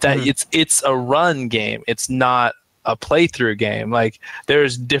 that it's a run game. It's not a playthrough game. Like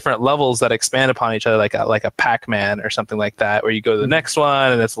there's different levels that expand upon each other, like a Pac-Man or something like that, where you go to the next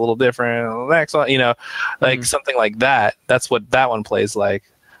one and it's a little different. The next one, you know, like something like that. That's what that one plays like.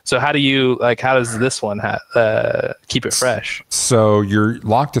 So how does this one keep it fresh? So you're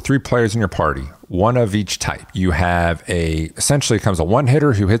locked to 3 players in your party, one of each type. You have essentially comes a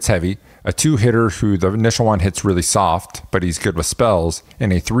 1-hitter who hits heavy, a 2-hitter who the initial one hits really soft, but he's good with spells,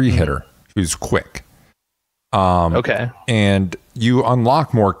 and a 3-hitter who's quick. And you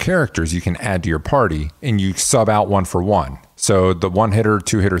unlock more characters you can add to your party, and you sub out 1 for 1. So the 1-hitter,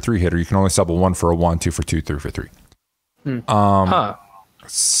 2-hitter, 3-hitter, you can only sub a 1 for a 1, 2 for 2, 3 for 3.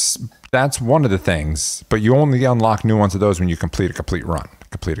 That's one of the things, but you only unlock new ones of those when you complete a complete run.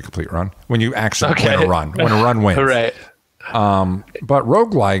 When you actually win a run. When a run wins. Right. But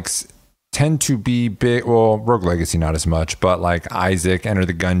roguelikes tend to be big. Well, Rogue Legacy not as much, but like Isaac, Enter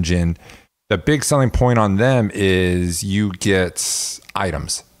the Gungeon. The big selling point on them is you get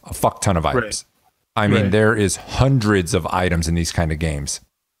items, a fuck ton of items. Right. I mean, there is hundreds of items in these kind of games.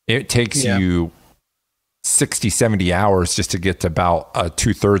 It takes you 60, 70 hours just to get to about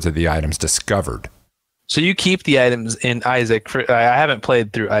 2/3 of the items discovered. So you keep the items in Isaac. I haven't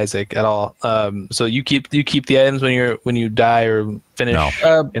played through Isaac at all. So you keep the items when you die or finish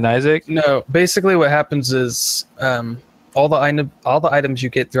in Isaac? No. Basically, what happens is all the items you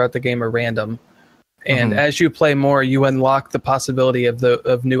get throughout the game are random, and as you play more, you unlock the possibility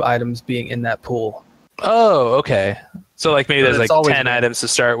of new items being in that pool. Oh, okay. So like maybe there's like 10 items to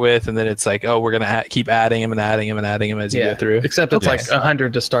start with, and then it's like, oh, we're gonna keep adding them as you go through. Except it's like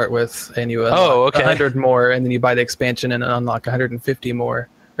 100 to start with, and you unlock 100 more, and then you buy the expansion and unlock 150 more.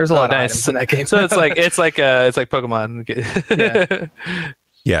 There's a lot of items in that game. So it's like Pokemon.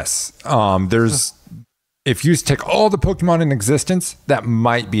 Yes. There's if you take all the Pokemon in existence, that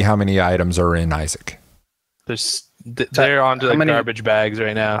might be how many items are in Isaac. They're onto like garbage bags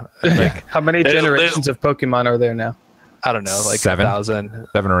right now. Like, how many generations of Pokemon are there now? I don't know, like 7,000,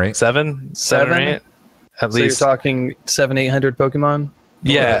 7 or 8, 7 or 8, at least. So you're talking 700-800 Pokemon.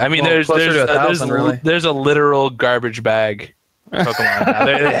 Yeah, I mean, there's a literal garbage bag Pokemon now.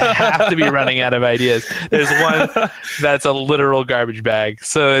 They have to be running out of ideas. There's one that's a literal garbage bag.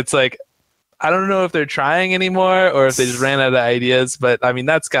 So it's like, I don't know if they're trying anymore or if they just ran out of ideas. But I mean,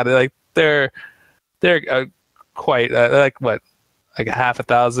 that's got to like they're quite like what. Like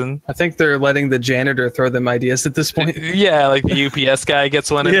 6,000. I think they're letting the janitor throw them ideas at this point. Yeah, like the UPS guy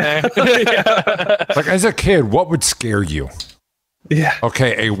gets one in there. Like as a kid, what would scare you? Yeah.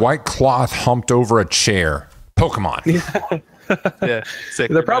 Okay, a white cloth humped over a chair. Pokemon. Yeah.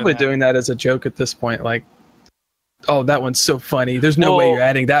 They're probably doing that as a joke at this point. Like, oh, that one's so funny. There's no way you're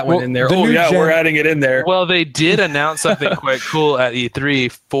adding that one in there. We're adding it in there. Well, they did announce something quite cool at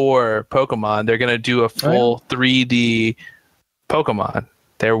E3 for Pokemon. They're going to do a full 3D Pokemon.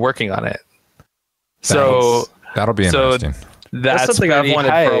 They're working on it. So that'll be interesting. That's something I've wanted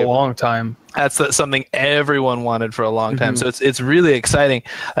for a long time. That's something everyone wanted for a long time. So it's really exciting.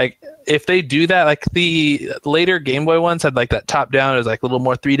 Like if they do that, like the later Game Boy ones had like that top down, it was like a little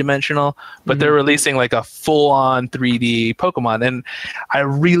more 3-dimensional, but they're releasing like a full on 3D Pokemon. And I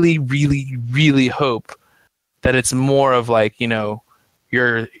really, really, really hope that it's more of like, you know,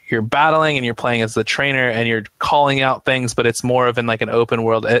 you're battling and you're playing as the trainer and you're calling out things, but it's more of in like an open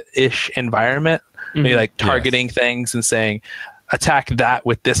world ish environment. Maybe like targeting things and saying, attack that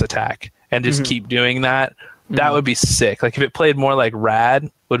with this attack and just keep doing that. That would be sick. Like if it played more like Rad,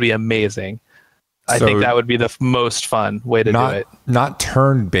 would be amazing. I think that would be the most fun way to do it. Not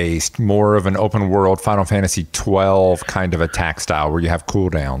turn-based, more of an open world Final Fantasy 12 kind of attack style where you have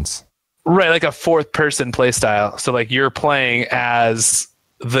cooldowns. Right, like a fourth person play style. So like you're playing as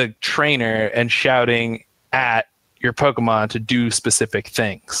the trainer and shouting at your Pokemon to do specific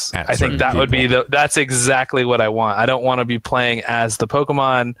things. I think that would be that's exactly what I want. I don't want to be playing as the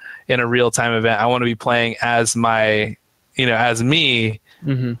Pokemon in a real-time event. I want to be playing as my, as me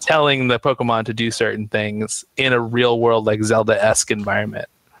telling the Pokemon to do certain things in a real world, like Zelda-esque environment.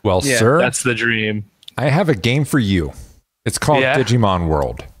 Well, sir, that's the dream. I have a game for you. It's called Digimon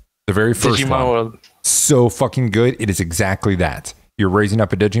World. The very first one. World. So fucking good. It is exactly that. You're raising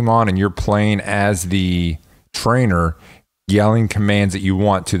up a Digimon and you're playing as the trainer, yelling commands that you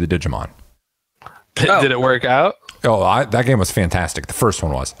want to the Digimon. Did it work out? Oh, that game was fantastic. The first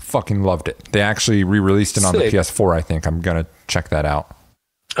one was. Fucking loved it. They actually re-released it on the PS4, I think. I'm going to check that out.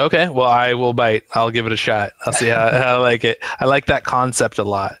 Okay, well, I will bite. I'll give it a shot. I'll see how I like it. I like that concept a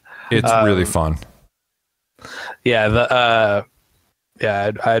lot. It's really fun. Yeah,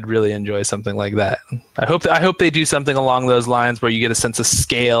 I'd really enjoy something like that. I hope they do something along those lines where you get a sense of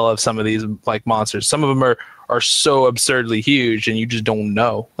scale of some of these like monsters. Some of them are so absurdly huge, and you just don't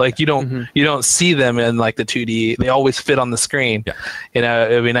know. Like you don't see them in like the 2D. They always fit on the screen. Yeah. You know,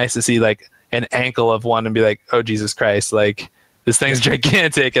 it'd be nice to see like an ankle of one and be like, oh Jesus Christ, like this thing's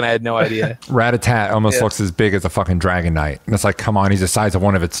gigantic, and I had no idea. Rattata almost looks as big as a fucking Dragon Knight, and it's like, come on, he's the size of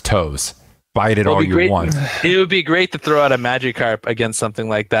one of its toes. Bite it all you want. It would be great to throw out a Magikarp against something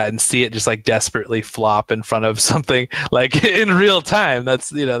like that and see it just like desperately flop in front of something like in real time.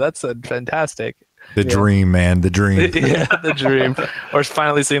 That's fantastic. The dream, man. The dream. Yeah, the dream. Or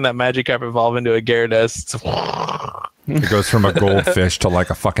finally seeing that Magikarp evolve into a Gyarados. It goes from a goldfish to like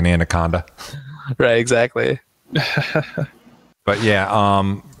a fucking anaconda. Right, exactly. But yeah,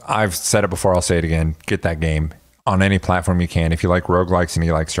 I've said it before, I'll say it again. Get that game on any platform you can. If you like roguelikes and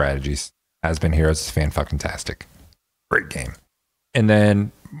you like strategies, Has Been Heroes is fan-fucking-tastic. Great game. And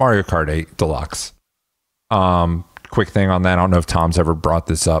then Mario Kart 8 Deluxe. Quick thing on that, I don't know if Tom's ever brought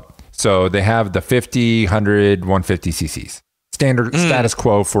this up. So they have the 50, 100, 150 cc's. Standard status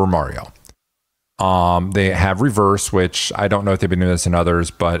quo for Mario. They have reverse, which I don't know if they've been doing this in others,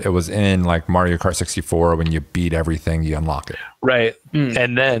 but it was in like Mario Kart 64. When you beat everything, you unlock it. Right.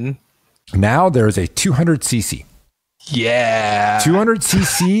 And then now there's a 200cc. Yeah.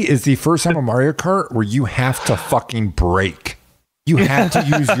 200cc is the first time on Mario Kart where you have to fucking brake. You have to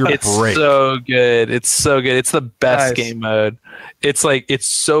use your brake. It's so good. It's so good. It's the best game mode. It's like, it's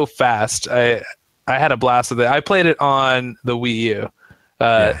so fast. I had a blast with it. I played it on the Wii U.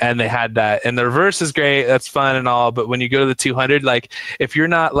 And they had that, and the reverse is great. That's fun and all, but when you go to the 200, like if you're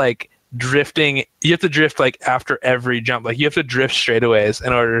not like drifting, you have to drift like after every jump. Like you have to drift straightaways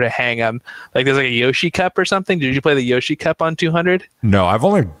in order to hang them. Like there's like a Yoshi Cup or something. Did you play the Yoshi Cup on 200? No, I've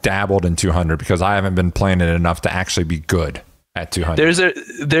only dabbled in 200 because I haven't been playing it enough to actually be good at 200.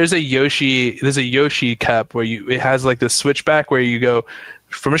 There's a Yoshi Cup where it has like the switchback where you go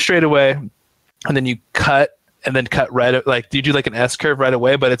from a straightaway and then you cut. And then cut right, like you do like an S curve right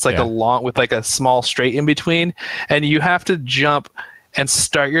away, but it's like a long with like a small straight in between, and you have to jump and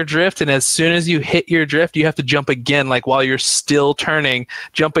start your drift. And as soon as you hit your drift, you have to jump again, like while you're still turning,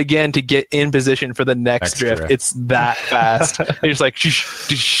 jump again to get in position for the next drift. It's that fast. You're just like,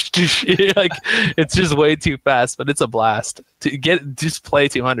 like it's just way too fast, but it's a blast just play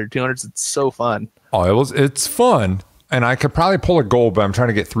 200. 200's it's so fun. Oh, it's fun. And I could probably pull a gold, but I'm trying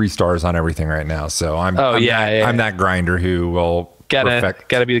to get 3 stars on everything right now. So I'm that grinder who will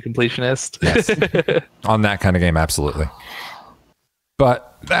gotta be the completionist. Yes. On that kind of game, absolutely.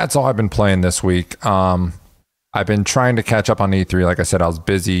 But that's all I've been playing this week. I've been trying to catch up on E3. Like I said, I was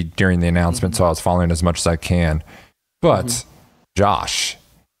busy during the announcement, so I was following as much as I can. But Josh,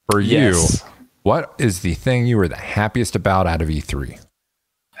 for you, what is the thing you were the happiest about out of E3?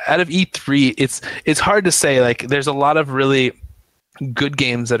 Out of E3, it's hard to say. Like, there's a lot of really good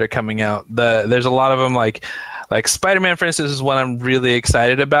games that are coming out. There's a lot of them, like Spider-Man, for instance, is one I'm really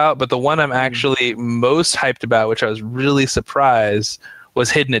excited about. But the one I'm actually most hyped about, which I was really surprised,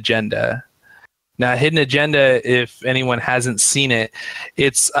 was Hidden Agenda. Now, Hidden Agenda, if anyone hasn't seen it,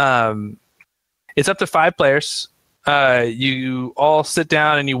 it's up to 5 players. You all sit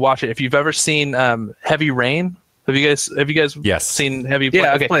down and you watch it. If you've ever seen Heavy Rain. Have you guys seen Heavy Rain?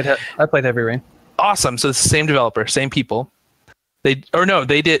 Yeah, okay. I played Heavy Rain. Awesome. So it's the same developer, same people. They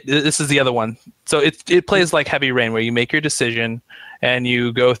did. This is the other one. So it plays like Heavy Rain, where you make your decision and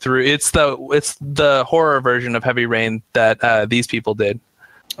you go through. It's the horror version of Heavy Rain that these people did,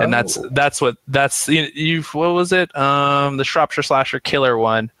 and what was it? The Shropshire Slasher Killer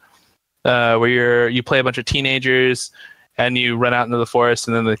one, where you play a bunch of teenagers. And you run out into the forest,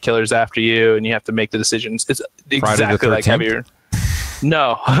 and then the killer's after you, and you have to make the decisions. It's exactly like Heavy Rain.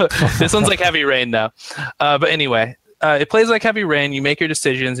 No, this one's like Heavy Rain now. But anyway, it plays like Heavy Rain. You make your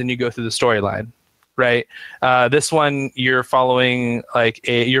decisions, and you go through the storyline, right? This one, you're following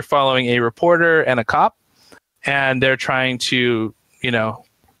a reporter and a cop, and they're trying to,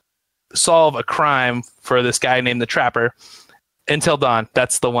 solve a crime for this guy named the Trapper. Until Dawn,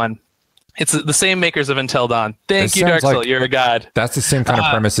 that's the one. It's the same makers of Until Dawn. Thank you, Dark Soul. You're a god. That's the same kind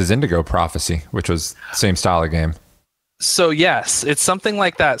of premise as Indigo Prophecy, which was same style of game. So yes, it's something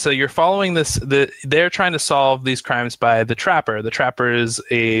like that. So you're following this. They're trying to solve these crimes by the Trapper. The Trapper is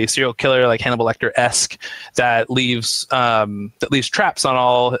a serial killer, like Hannibal Lecter-esque, that leaves traps on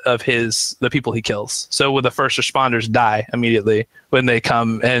all of the people he kills. So when the first responders die immediately when they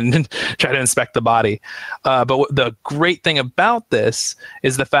come and try to inspect the body. But the great thing about this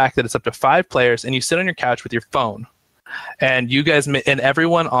is the fact that it's up to 5 players, and you sit on your couch with your phone. And you guys and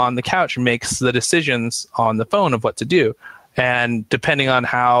everyone on the couch makes the decisions on the phone of what to do. And depending on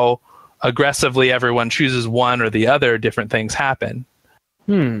how aggressively everyone chooses one or the other, different things happen.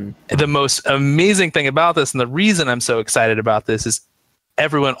 The most amazing thing about this, and the reason I'm so excited about this, is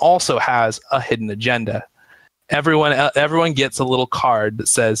everyone also has a hidden agenda. Everyone gets a little card that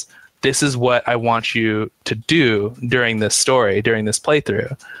says, this is what I want you to do during this story, during this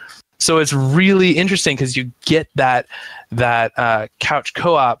playthrough. So it's really interesting because you get that couch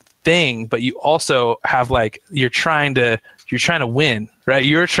co-op thing, but you also have like you're trying to win, right?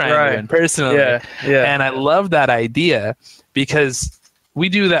 You're trying to win personally, yeah. And I love that idea because we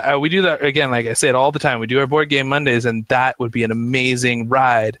do that. We do that again, like I said, all the time. We do our board game Mondays, and that would be an amazing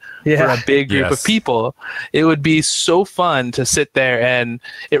ride for a big group of people. It would be so fun to sit there, and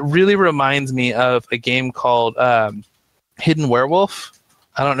it really reminds me of a game called Hidden Werewolf.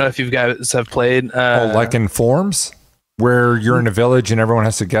 I don't know if you guys have played. Like in Forms, where you're in a village and everyone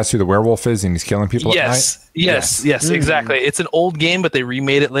has to guess who the werewolf is and he's killing people at night? Yes, exactly. It's an old game, but they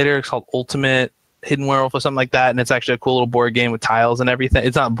remade it later. It's called Ultimate Hidden Werewolf or something like that. And it's actually a cool little board game with tiles and everything.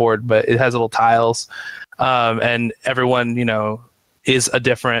 It's not board, but it has little tiles. And everyone, has a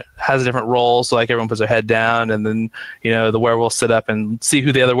different role. So like everyone puts their head down, and then the werewolves sit up and see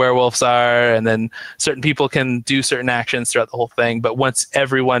who the other werewolves are, and then certain people can do certain actions throughout the whole thing. But once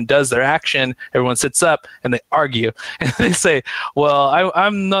everyone does their action, everyone sits up and they argue and they say, well,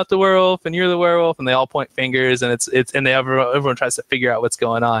 I'm not the werewolf and you're the werewolf, and they all point fingers, and everyone tries to figure out what's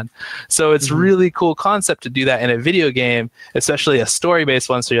going on. So it's really cool concept to do that in a video game, especially a story-based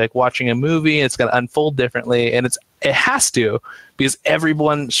one. So you're like watching a movie, it's going to unfold differently, and it has to, because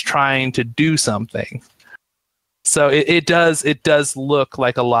everyone's trying to do something. So it does look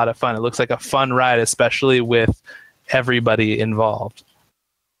like a lot of fun. It looks like a fun ride, especially with everybody involved.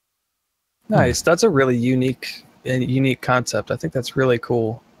 Nice. That's a really unique concept. I think that's really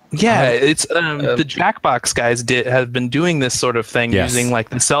cool. Yeah, it's the Jackbox guys have been doing this sort of thing using like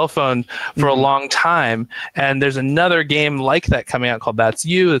the cell phone for a long time, and there's another game like that coming out called That's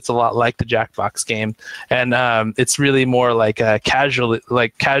You. It's a lot like the Jackbox game, and it's really more like a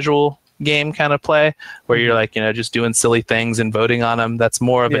casual game kind of play where you're like just doing silly things and voting on them. That's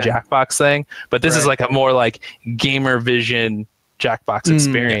more of a Jackbox thing, but this is like a more like gamer vision Jackbox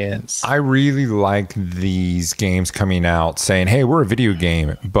experience. I really like these games coming out saying, hey, we're a video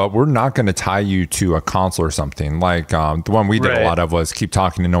game, but we're not going to tie you to a console or something. Like the one we did a lot of was Keep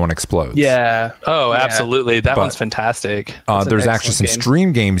Talking and No One Explodes. Yeah. Oh, absolutely. That one's fantastic. There's actually some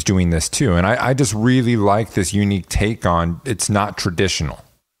stream games doing this too. And I just really like this unique take on it's not traditional.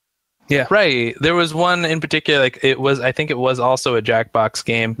 Yeah. Right. There was one in particular, I think it was also a Jackbox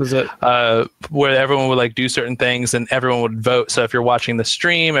game. Was it? Where everyone would like do certain things and everyone would vote. So if you're watching the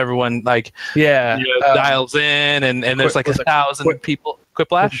stream, everyone dials in and there's like 1,000 people.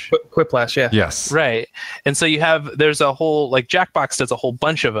 Quiplash? Quiplash, yeah. Yes. Right. And so there's a whole, like Jackbox does a whole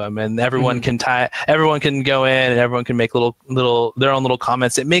bunch of them, and everyone can go in and everyone can make their own little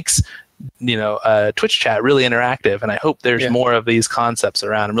comments. It makes Twitch chat really interactive, and I hope there's more of these concepts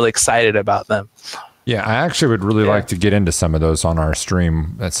around. I'm really excited about them. Yeah, I actually would really like to get into some of those on our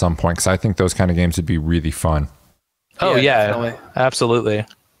stream at some point, because I think those kind of games would be really fun. Oh yeah, absolutely.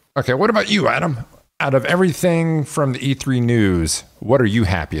 Okay, what about you, Adam? Out of everything from the E3 news, what are you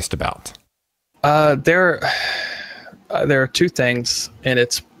happiest about? There are two things, and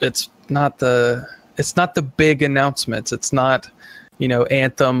it's not the big announcements. It's not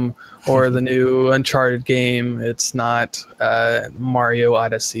Anthem or the new Uncharted game. It's not Mario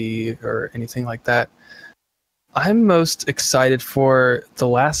Odyssey or anything like that. I'm most excited for The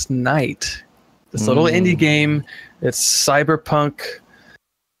Last Night, this little indie game. It's cyberpunk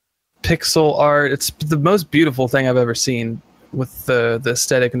pixel art. It's the most beautiful thing I've ever seen, with the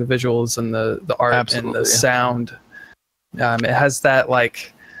aesthetic and the visuals and the art and the sound. It has that,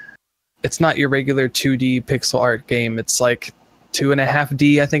 like, it's not your regular 2D pixel art game. It's like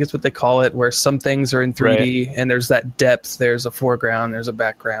 2.5D, I think is what they call it, where some things are in 3D and there's that depth. There's a foreground, there's a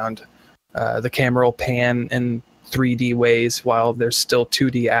background. The camera will pan in 3D ways while there's still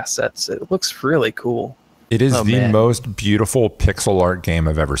 2D assets. It looks really cool. It is the most beautiful pixel art game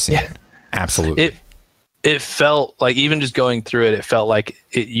I've ever seen. Yeah. Absolutely. it felt like, even just going through it, it felt like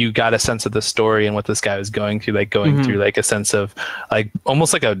you got a sense of the story and what this guy was going through, like going through like a sense of like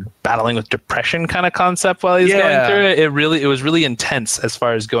almost like a battling with depression kind of concept while he's going through it. It was really intense as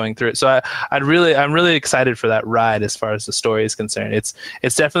far as going through it. So I'm really excited for that ride as far as the story is concerned. It's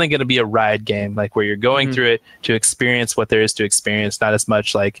definitely going to be a ride game, like where you're going through it to experience what there is to experience, not as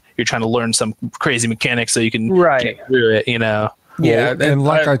much like you're trying to learn some crazy mechanics so you can get through it, you know. Yeah, and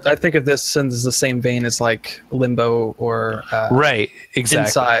like I think of this as the same vein as like Limbo or right, exactly.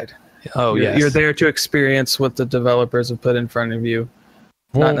 Inside. Oh, yeah. You're there to experience what the developers have put in front of you.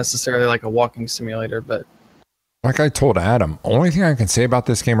 Not necessarily like a walking simulator, but like I told Adam, only thing I can say about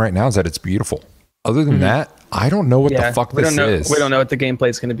this game right now is that it's beautiful. Other than that, I don't know what the fuck this is. We don't know what the gameplay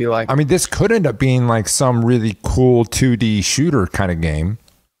is going to be like. I mean, this could end up being like some really cool 2D shooter kind of game.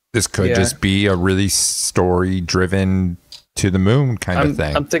 This could just be a really story-driven to the moon kind of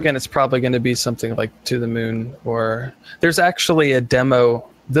thing. I'm thinking it's probably going to be something like To the Moon, or there's actually a demo.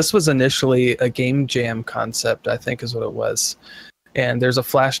 This was initially a game jam concept, I think is what it was. And there's a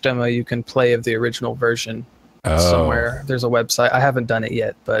flash demo you can play of the original version somewhere. There's a website. I haven't done it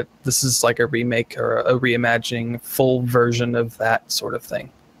yet, but this is like a remake or a reimagining, full version of that sort of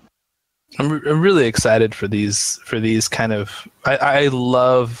thing. I'm really excited for these kind of. I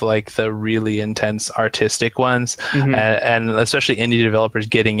love like the really intense artistic ones, and especially indie developers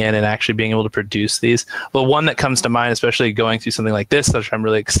getting in and actually being able to produce these. The one that comes to mind, especially going through something like this, which I'm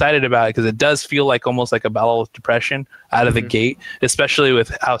really excited about, because it does feel like almost like a battle with depression out of the gate, especially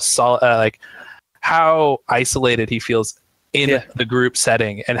with how solid, how isolated he feels in the group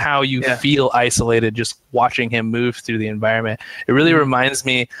setting, and how you feel isolated just watching him move through the environment. It really reminds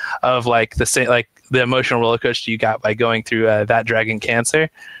me of like the emotional roller coaster you got by going through That Dragon Cancer.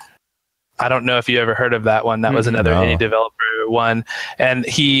 I don't know if you ever heard of that one. That was another indie developer one, and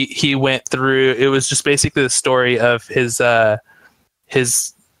he went through. It was just basically the story of his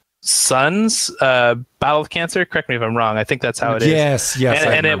son's battle with cancer. Correct me if I'm wrong. I think that's how it is. Yes,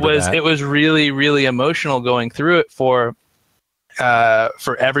 and it was really, really emotional going through it for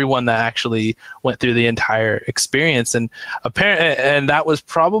everyone that actually went through the entire experience. And apparently, and that was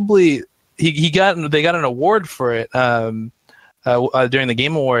probably they got an award for it during the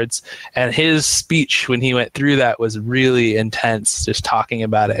Game Awards, and his speech when he went through that was really intense, just talking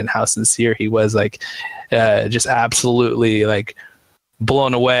about it and how sincere he was, like just absolutely like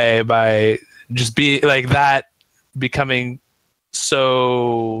blown away by just be like that becoming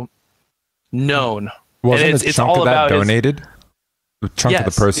so known. Wasn't it's all about donated? A chunk of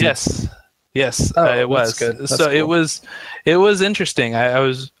the proceeds. Yes, it was. That's so cool. It was interesting. I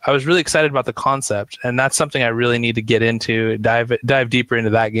was really excited about the concept, and that's something I really need to get into, dive deeper into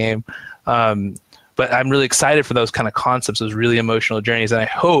that game. But I'm really excited for those kind of concepts, those really emotional journeys, and I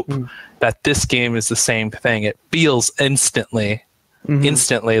hope that this game is the same thing. It feels instantly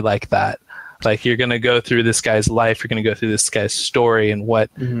like that. Like you're going to go through this guy's life, you're going to go through this guy's story and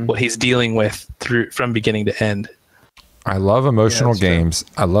what he's dealing with from beginning to end. I love emotional games.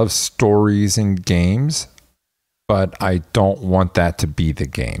 I love stories in games, but I don't want that to be the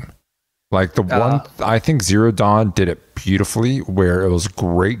game. Like I think Zero Dawn did it beautifully, where it was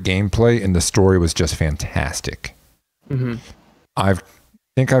great gameplay and the story was just fantastic. I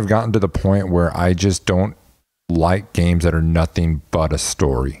think I've gotten to the point where I just don't like games that are nothing but a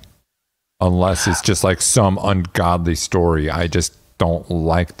story. Unless it's just like some ungodly story. I just don't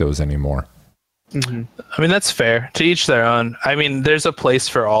like those anymore. I mean, that's fair. To each their own. I mean, there's a place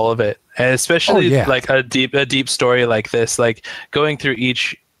for all of it, and especially like a deep story like this. Like going through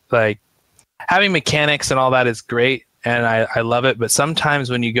each, like having mechanics and all that is great, and I love it. But sometimes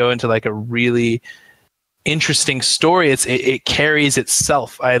when you go into like a really interesting story, it carries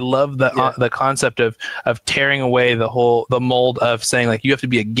itself. I love the concept of tearing away the mold of saying like you have to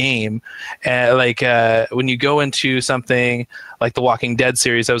be a game, and like when you go into something like the Walking Dead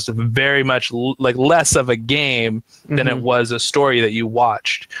series, that was very much like less of a game than it was a story that you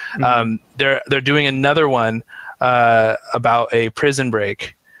watched. They're doing another one about a prison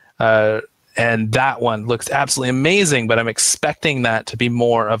break. And that one looks absolutely amazing, but I'm expecting that to be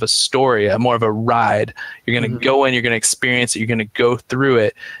more of a story, more of a ride. You're going to go in, you're going to experience it, you're going to go through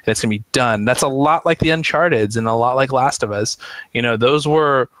it, and it's going to be done. That's a lot like the Uncharted's and a lot like Last of Us. You know, those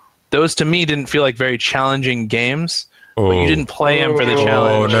to me didn't feel like very challenging games, but you didn't play them for the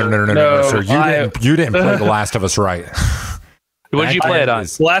challenge. No, sir. You didn't play The Last of Us right. What did you play it on?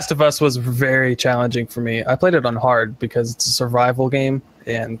 Last of Us was very challenging for me. I played it on hard because it's a survival game.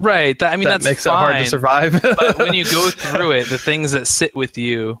 And that makes it hard to survive. But when you go through it, the things that sit with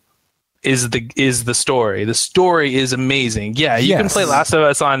you is the story. The story is amazing. Yeah, you can play Last of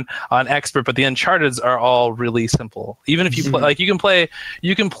Us on expert, but the Uncharted's are all really simple. Even if you play, like you can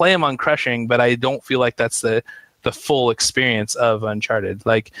play them on crushing, but I don't feel like that's the full experience of Uncharted.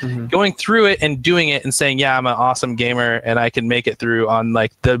 Like going through it and doing it and saying, yeah, I'm an awesome gamer and I can make it through on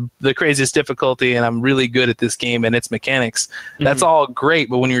like the craziest difficulty and I'm really good at this game and its mechanics. That's all great,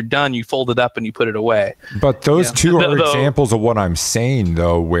 but when you're done, you fold it up and you put it away. But those two are examples of what I'm saying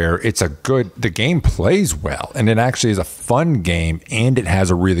though, where the game plays well and it actually is a fun game and it has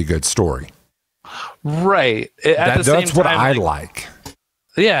a really good story. Right. That's what I like.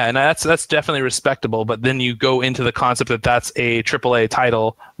 Yeah, and that's definitely respectable. But then you go into the concept that that's a AAA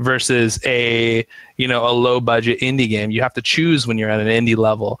title versus a low budget indie game. You have to choose when you're at an indie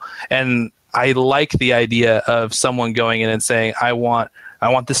level. And I like the idea of someone going in and saying, I want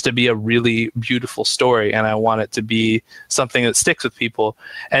this to be a really beautiful story, and I want it to be something that sticks with people.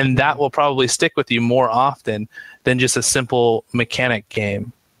 And that will probably stick with you more often than just a simple mechanic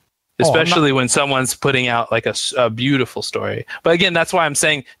game. Especially when someone's putting out like a beautiful story. But again, that's why I'm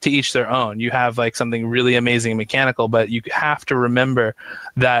saying to each their own. You have like something really amazing mechanical, but you have to remember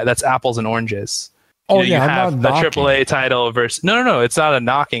that that's apples and oranges. You have a AAA title versus no, it's not a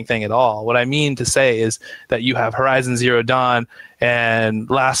knocking thing at all. What I mean to say is that you have Horizon Zero Dawn and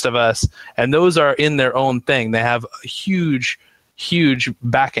Last of Us, and those are in their own thing. They have a huge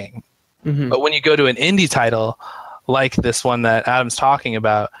backing. But when you go to an indie title like this one that Adam's talking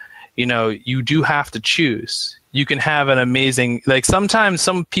about, you do have to choose. You can have an amazing, like sometimes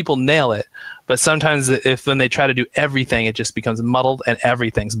some people nail it, but sometimes when they try to do everything, it just becomes muddled and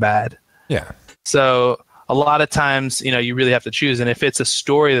everything's bad. Yeah. So a lot of times, you really have to choose. And if it's a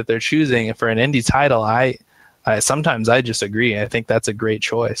story that they're choosing for an indie title, I sometimes I just agree. I think that's a great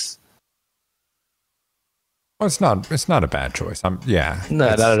choice. Well, it's not a bad choice. No,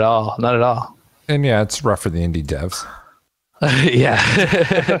 not at all. Not at all. And yeah, it's rough for the indie devs. Yeah.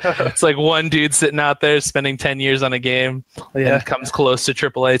 It's like one dude sitting out there spending 10 years on a game and comes close to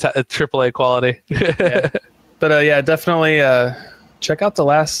AAA quality. But definitely check out the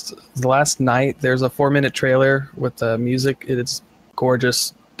last night. There's a 4-minute trailer with the music. It's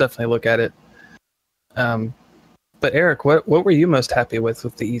gorgeous. Definitely look at it. But Eric, what were you most happy with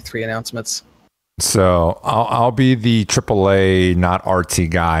the E3 announcements? So I'll be the AAA not artsy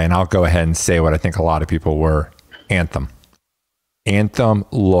guy, and I'll go ahead and say what I think a lot of people were. Anthem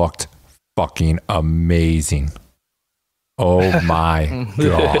looked fucking amazing. Oh my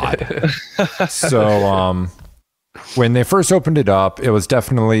God. So when they first opened it up, it was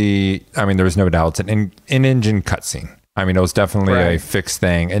definitely, there was no doubt, it's an in-engine cutscene. It was definitely a fixed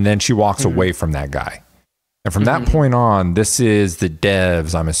thing. And then she walks away from that guy. And from that point on, this is the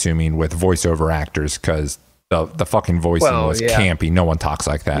devs, I'm assuming, with voiceover actors, because the fucking voicing was campy. No one talks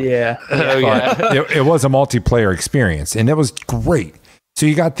like that. Yeah. It was a multiplayer experience, and it was great. So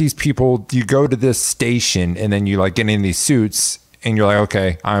you got these people, you go to this station, and then you like get in these suits, and you're like,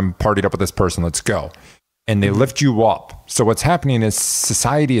 okay, I'm partied up with this person, let's go. And they lift you up. So what's happening is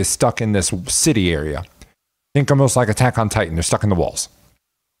society is stuck in this city area. Think almost like Attack on Titan. They're stuck in the walls.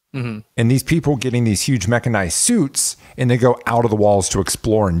 And these people getting these huge mechanized suits, and they go out of the walls to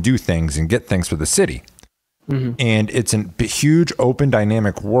explore and do things and get things for the city. And it's a huge open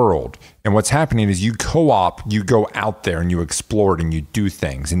dynamic world. And what's happening is you co-op, you go out there and you explore it and you do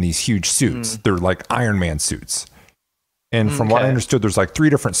things in these huge suits. They're like Iron Man suits. And from what I understood, there's like 3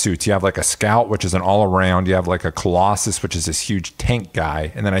 different suits. You have like a scout, which is an all around. You have like a Colossus, which is this huge tank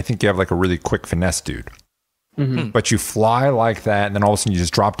guy. And then I think you have like a really quick finesse dude. But you fly like that, and then all of a sudden you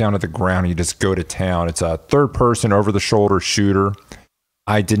just drop down to the ground and you just go to town. It's a third person over the shoulder shooter.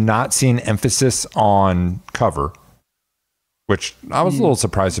 I did not see an emphasis on cover, which I was a little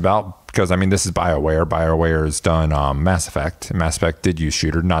surprised about, because this is BioWare. BioWare has done Mass Effect, and Mass Effect did use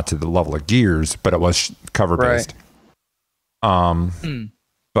shooter, not to the level of Gears, but it was cover based.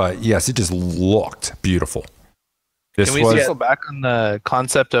 But yes, it just looked beautiful. Can we circle back on the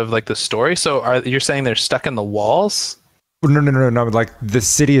concept of like the story? So you're saying they're stuck in the walls? No. Like the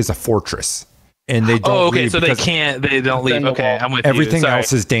city is a fortress, and they don't. So they don't leave. Okay, I'm with everything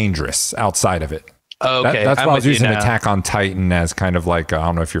else is dangerous outside of it. Okay, that's why I was using Attack on Titan as kind of like, I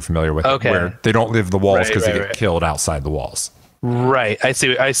don't know if you're familiar with it, where they don't leave the walls because they get killed outside the walls. Right. I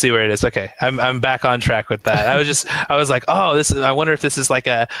see where it is. Okay. I'm back on track with that. I was like, I wonder if this is like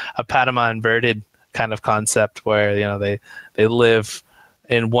a Padma inverted kind of concept where, they live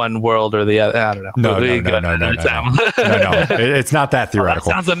in one world or the other. I don't know. No. It's not that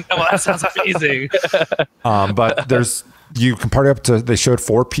theoretical. That sounds amazing. But you can party up to, they showed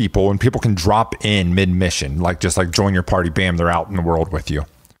 4 people, and people can drop in mid-mission, like just like join your party, bam, they're out in the world with you.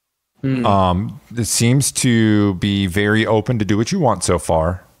 It seems to be very open to do what you want so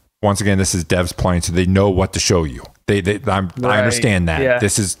far. Once again, this is devs playing, so they know what to show you. I understand that. Yeah.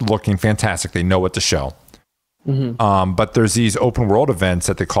 This is looking fantastic. They know what to show. But there's these open world events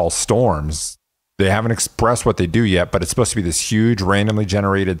that they call storms. They haven't expressed what they do yet, but it's supposed to be this huge randomly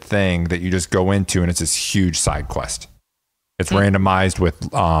generated thing that you just go into, and it's this huge side quest. It's randomized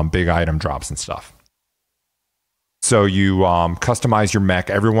with big item drops and stuff. So you customize your mech.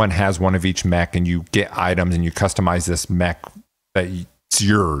 Everyone has one of each mech, and you get items, and you customize this mech that's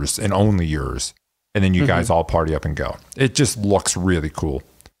yours and only yours. And then you guys all party up and go. It just looks really cool.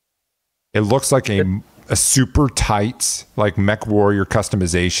 It looks like a super tight like Mech Warrior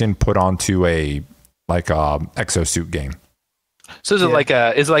customization put onto a exosuit game. So is it like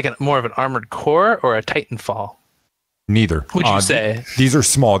a more of an Armored Core or a Titanfall? Neither. Would you say these are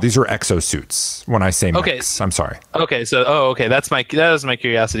small? These are exosuits. When I say mechs, I'm sorry. Okay, so that was my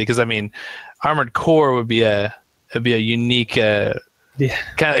curiosity, because I mean, Armored Core would be a unique.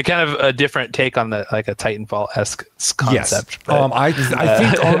 Kind of a different take on a Titanfall-esque concept. Yes. I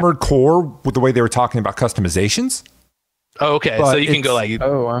think Armored Core, with the way they were talking about customizations. Oh, okay. So you can go really?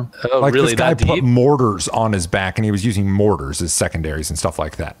 This guy put mortars on his back, and he was using mortars as secondaries and stuff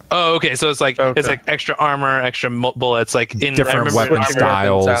like that. Oh, okay. So it's like extra armor, extra bullets, like in different weapon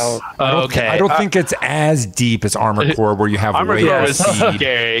styles. I don't think it's as deep as Armored Core, where you have Armored Core was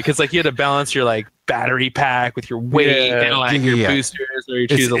scary because you had to balance your battery pack with your weight and your boosters, or you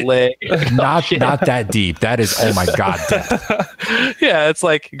choose a leg. Not that deep. That is, oh my god, depth. Yeah, it's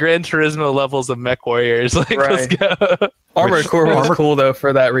like Gran Turismo levels of Mech Warriors. Let's go. Armored Core was cool though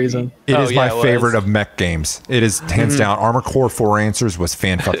for that reason. It is my favorite of mech games. It is hands down. Armored Core 4 Answers was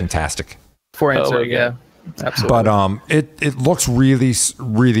fan-fucking-tastic. 4 Answers, yeah. Absolutely. But it looks really,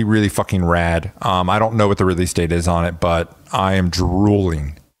 really, really fucking rad. I don't know what the release date is on it, but I am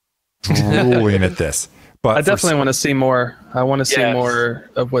drooling at this. But I definitely want to see more. I want to see more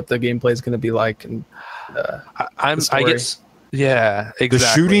of what the gameplay is going to be like. And I guess, yeah, exactly. The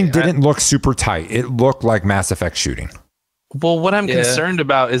shooting didn't look super tight. It looked like Mass Effect shooting. Well, what I'm concerned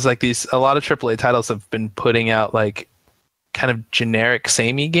about is a lot of AAA titles have been putting out kind of generic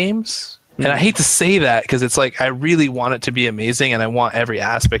samey games. And I hate to say that, because it's I really want it to be amazing, and I want every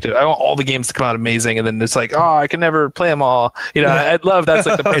aspect of it. I want all the games to come out amazing, and then it's I can never play them all. I'd love that's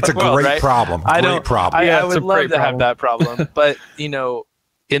the it's a world, great right? problem. I would love to have that problem, but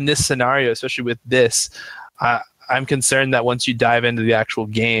in this scenario, especially with this, I'm concerned that once you dive into the actual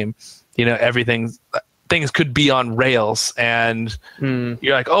game, things could be on rails, and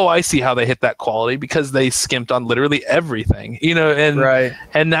you're like, oh, I see how they hit that quality, because they skimped on literally everything,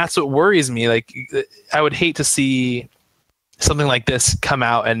 and that's what worries me. I would hate to see something like this come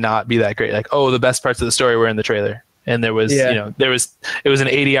out and not be that great. The best parts of the story were in the trailer, and there was, it was an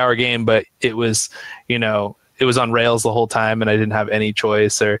 80-hour game, but it was, it was on rails the whole time, and I didn't have any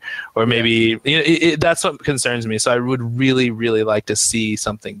choice, or maybe that's what concerns me. So I would really, really like to see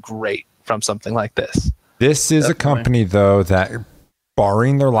something great from something like this. This is a company, though, that,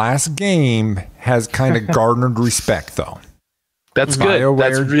 barring their last game, has kind of garnered respect, though. That's good. BioWare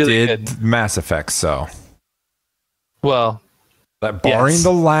That's really did good. Mass Effect, so. Well, barring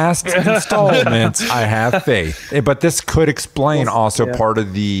the last installment, I have faith. But this could explain part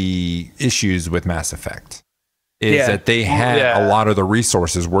of the issues with Mass Effect. Is that they had a lot of the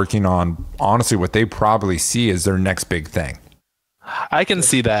resources working on, honestly, what they probably see as their next big thing. I can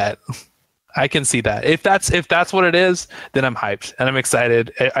see that. If that's what it is, then I'm hyped and I'm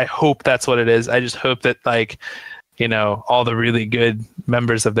excited. I hope that's what it is. I just hope that all the really good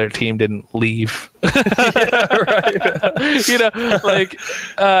members of their team didn't leave.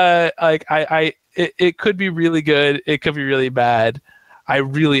 It could be really good. It could be really bad. I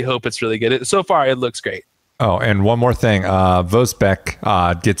really hope it's really good. So far, it looks great. Oh, and one more thing.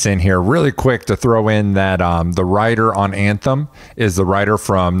 Vosbeck gets in here really quick to throw in that the writer on Anthem is the writer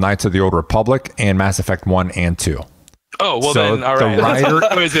from Knights of the Old Republic and Mass Effect 1 and 2. Oh, well then, all right. That's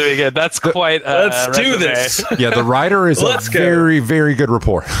always going to be good. That's quite let's do this. Yeah, the writer is a very, very good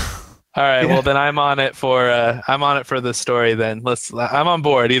report. All right, well then I'm on it for the story then. I'm on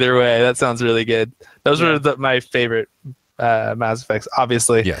board either way. That sounds really good. Those were my favorite Mass Effects.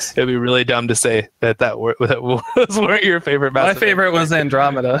 Obviously, yes. It would be really dumb to say that weren't your favorite Mass Effects. My favorite was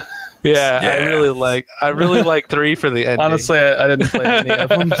Andromeda. Yeah, I really like 3 for the ending. Honestly, I didn't play any of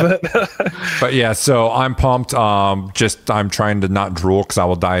them, but yeah. So I'm pumped. I'm trying to not drool because I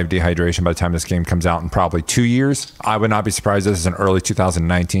will die of dehydration by the time this game comes out in probably 2 years. I would not be surprised if this is an early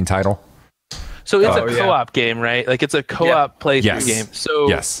 2019 title. So it's a co-op game, right? It's a co-op playthrough game. So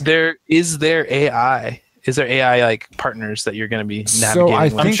there AI AI like partners that you're going to be navigating? So I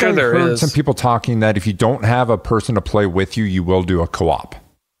with? think sure I there heard is. some people talking that if you don't have a person to play with you, you will do a co-op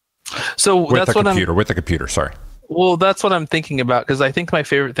So with that's the what computer. With the computer, sorry. Well, that's what I'm thinking about, because I think my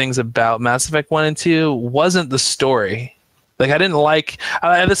favorite things about Mass Effect 1 and 2 wasn't the story. Like, I didn't like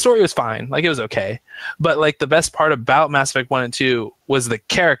the story was fine, like it was okay, but like the best part about Mass Effect 1 and 2 was the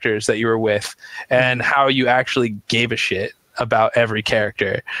characters that you were with and how you actually gave a shit about every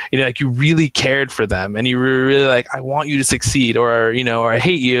character. You know, like you really cared for them and you were really like, I want you to succeed, or you know, or I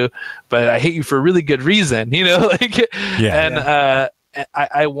hate you, but I hate you for a really good reason, you know. Like,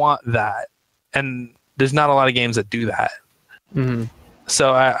 I want that, and there's not a lot of games that do that. Mm-hmm.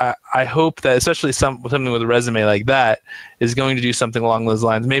 So I hope that, especially something with a resume like that, is going to do something along those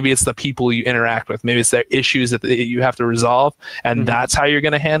lines. Maybe it's the people you interact with. Maybe it's their issues that you have to resolve, and that's how you're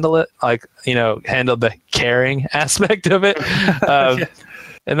going to handle it. Like, you know, handle the caring aspect of it,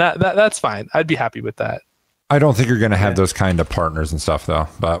 and that's fine. I'd be happy with that. I don't think you're going to have those kind of partners and stuff, though.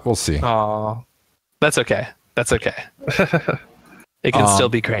 But we'll see. Oh, that's okay. That's okay. It can still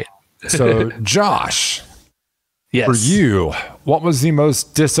be great. So, Josh. Yes. For you, what was the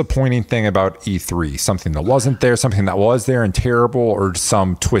most disappointing thing about E3? Something that wasn't there, something that was there and terrible, or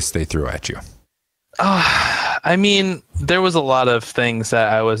some twist they threw at you? I mean, there was a lot of things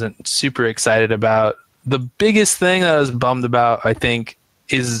that I wasn't super excited about. The biggest thing that I was bummed about, I think,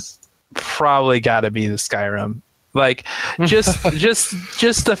 is probably got to be the Skyrim. Like, just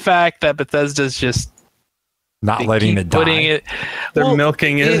the fact that Bethesda's just not letting it die. They're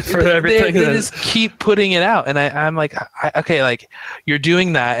milking it for everything. They just keep putting it out, and I'm like, okay, like you're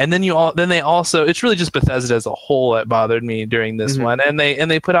doing that, and then they also, it's really just Bethesda as a whole that bothered me during this one, and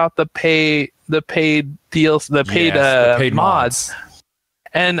they put out the paid deals, the paid mods,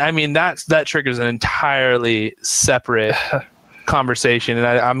 and I mean that triggers an entirely separate conversation, and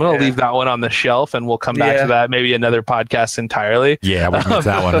I'm going to leave that one on the shelf, and we'll come back to that maybe another podcast entirely. Yeah, we'll get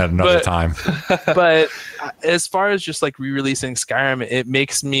that one at another time. But as far as just like re-releasing Skyrim, it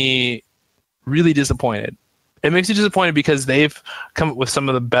makes me really disappointed. It makes me disappointed because they've come up with some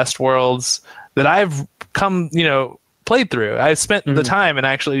of the best worlds that I've played through. I've spent the time and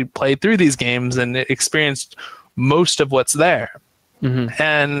actually played through these games and experienced most of what's there.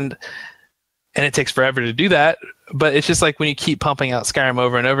 And it takes forever to do that. But it's just like when you keep pumping out Skyrim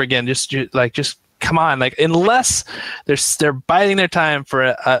over and over again, just come on, like unless they're biding their time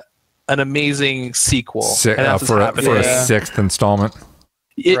for an amazing sequel for a sixth installment.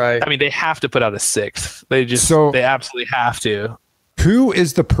 Right. I mean, they have to put out a sixth. They absolutely have to. Who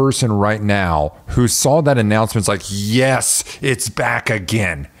is the person right now who saw that announcement? Like, yes, it's back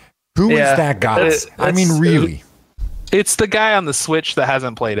again. Who is that guy? I mean, really? It's the guy on the Switch that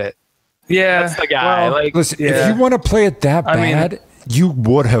hasn't played it. Yeah, that's the guy. Well, listen, if you want to play it that bad, you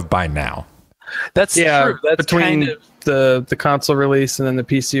would have by now. That's true. That's between the console release and then the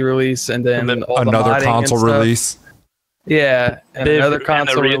PC release, and then another console release. Yeah, and another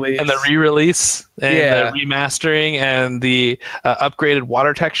console release, and the re-release, and the remastering, and the upgraded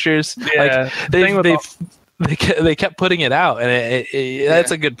water textures. Yeah, they kept putting it out, and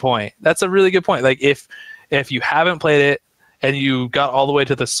that's a good point. That's a really good point. Like if you haven't played it, and you got all the way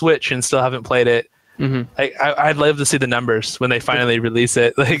to the Switch and still haven't played it, I'd love to see the numbers when they finally release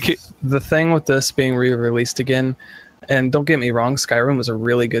it. Like the thing with this being re-released again, and don't get me wrong, Skyrim was a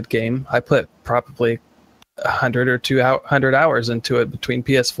really good game. I put probably 100 or 200 hours into it between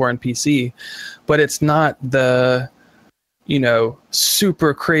PS4 and PC, but it's not the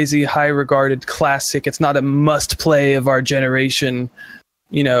super crazy high regarded classic. It's not a must play of our generation.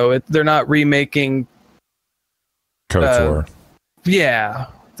 They're not remaking KOTOR.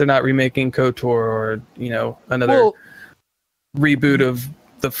 They're not remaking KOTOR or another reboot of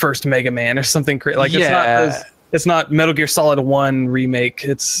the first Mega Man or something crazy. Like it's not Metal Gear Solid 1 remake.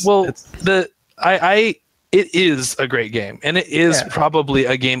 It is a great game, and it is probably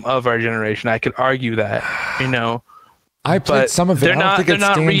a game of our generation. I could argue that, I played some of it. It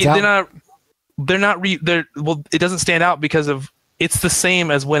doesn't stand out because of it's the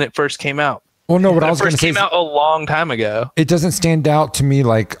same as when it first came out. Well, no, what I was going to say came out a long time ago. It doesn't stand out to me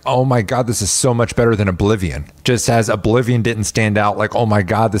like, oh my God, this is so much better than Oblivion. Just as Oblivion didn't stand out like, oh my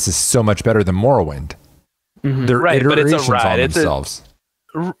God, this is so much better than Morrowind. They're iterations but it's a ride. On themselves.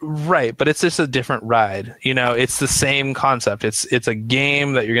 Right, but it's just a different ride. It's the same concept. It's a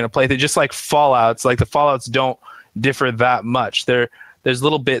game that you're going to play. They're just like Fallouts. Like the Fallouts don't differ that much. There's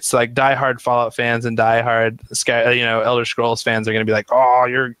little bits like diehard Fallout fans and diehard Elder Scrolls fans are going to be like, oh,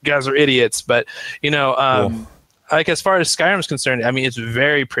 you guys are idiots. But like as far as Skyrim's concerned, I mean, it's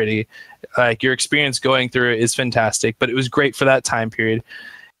very pretty. Like your experience going through it is fantastic. But it was great for that time period.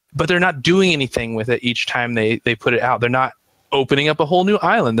 but they're not doing anything with it each time they put it out. They're not opening up a whole new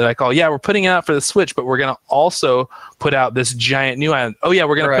island that I call, we're putting it out for the Switch, but we're going to also put out this giant new island. Oh yeah,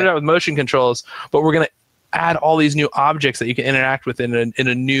 we're going to put it out with motion controls, but we're going to add all these new objects that you can interact with in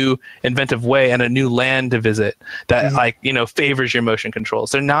a new inventive way and a new land to visit that favors your motion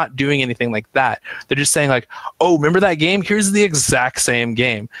controls. They're not doing anything like that. They're just saying like, oh, remember that game? Here's the exact same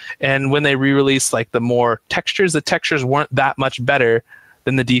game. And when they re-release like the more textures, the textures weren't that much better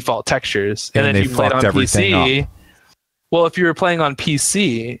than the default textures. And if you played on PC, well, if you were playing on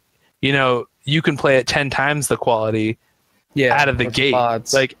PC, you can play at 10 times the quality out of the gate,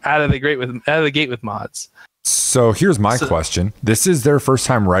 mods. Like out of the gate with mods. So here's my question. This is their first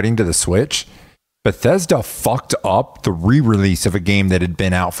time writing to the Switch. Bethesda fucked up the re-release of a game that had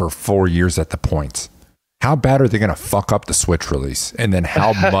been out for 4 years at the point. How bad are they going to fuck up the Switch release? And then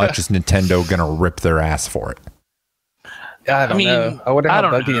how much is Nintendo going to rip their ass for it? I don't know. I wonder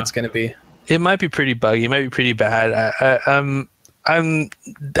how buggy it's going to be. It might be pretty buggy. It might be pretty bad. I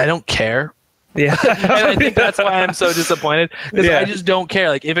don't care. Yeah, and I think that's why I'm so disappointed, because I just don't care.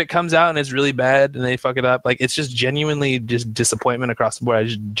 Like if it comes out and it's really bad and they fuck it up, like it's just genuinely just disappointment across the board. I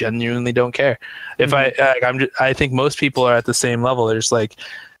just genuinely don't care. If I think most people are at the same level. They're just like,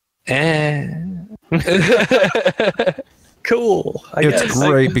 cool. It's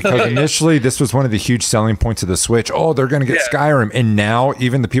great because initially this was one of the huge selling points of the Switch. Oh, they're going to get Skyrim, and now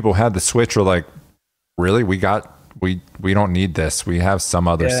even the people who had the Switch are like, really? We don't need this. We have some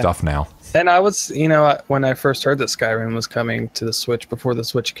other stuff now. And I was, when I first heard that Skyrim was coming to the Switch before the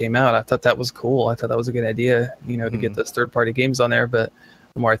Switch came out, I thought that was cool. I thought that was a good idea, to get those third-party games on there. But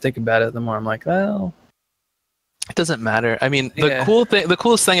the more I think about it, the more I'm like, well, it doesn't matter. I mean, the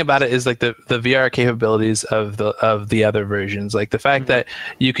coolest thing about it is like the VR capabilities of the other versions. Like the fact that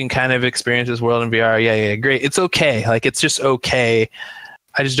you can kind of experience this world in VR. Yeah, great. It's okay. Like it's just okay.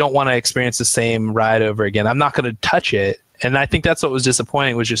 I just don't want to experience the same ride over again. I'm not going to touch it. And I think that's what was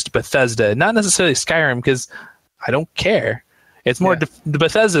disappointing, was just Bethesda, not necessarily Skyrim, because I don't care. It's more the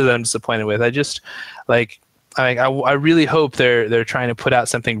Bethesda that I'm disappointed with. I just I really hope they're trying to put out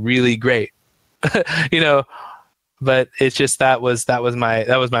something really great, But it's just that was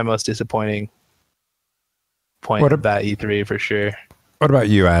my most disappointing point of that E3 for sure. What about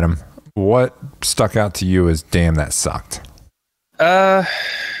you, Adam? What stuck out to you as damn that sucked?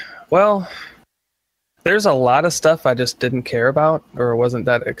 Well, there's a lot of stuff I just didn't care about or wasn't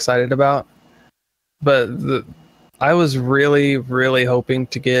that excited about. But I was really, really hoping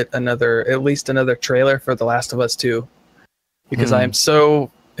to get at least another trailer for The Last of Us 2. Because I am so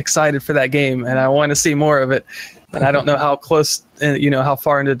excited for that game and I want to see more of it. And I don't know how close, how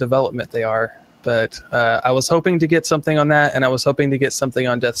far into development they are. But I was hoping to get something on that, and I was hoping to get something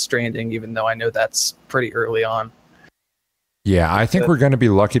on Death Stranding, even though I know that's pretty early on. Yeah, I think we're going to be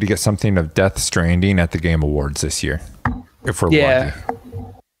lucky to get something of Death Stranding at the Game Awards this year, if we're lucky.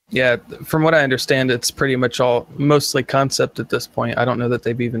 Yeah, from what I understand, it's pretty much mostly concept at this point. I don't know that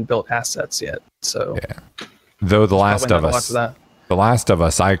they've even built assets yet. So, though The Last of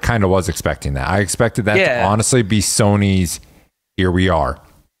Us, I kind of was expecting that. I expected that to honestly be Sony's. Here we are.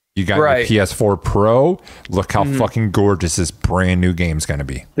 You got your PS4 Pro. Look how fucking gorgeous this brand new game's going to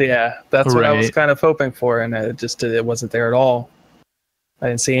be. Yeah, that's what I was kind of hoping for, and it wasn't there at all. I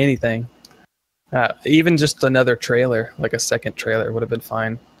didn't see anything. Even just another trailer, like a second trailer, would have been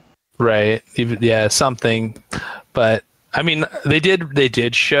fine. Right. Something. But I mean, they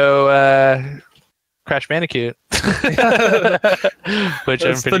did show Crash Bandicoot, which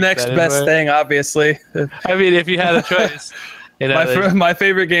it's the next best thing, obviously. I mean, if you had a choice. My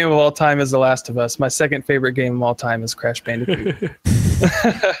favorite game of all time is The Last of Us. My second favorite game of all time is Crash Bandicoot.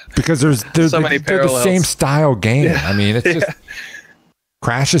 Because they're the same style game. Yeah. I mean, it's just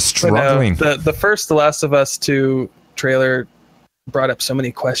Crash is struggling. The first The Last of Us 2 trailer brought up so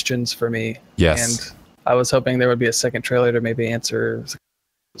many questions for me. Yes. And I was hoping there would be a second trailer to maybe answer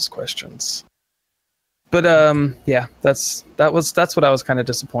those questions. But that's what I was kind of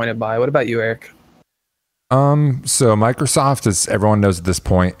disappointed by. What about you, Eric? So Microsoft, as everyone knows at this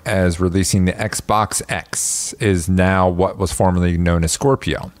point, as releasing the Xbox X, is now what was formerly known as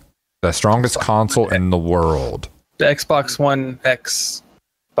Scorpio, the strongest console in the world. The Xbox One X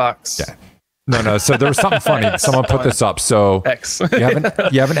box. Yeah. No. So there was something funny. Someone put this up. So you have an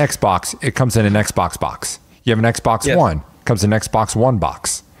Xbox. It comes in an Xbox box. You have an Xbox One. It comes in an Xbox One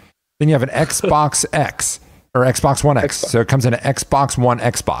box. Then you have an Xbox X or Xbox One X. So it comes in an Xbox One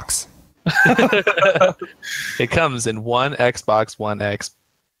Xbox. It comes in one Xbox One X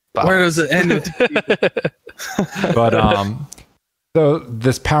box. Where does it end? But so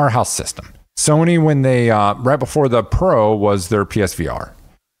this powerhouse system, Sony, when they right before the Pro was their PSVR,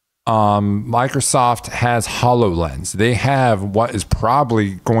 Microsoft has HoloLens. They have what is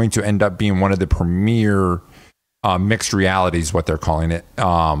probably going to end up being one of the premier mixed realities, what they're calling it,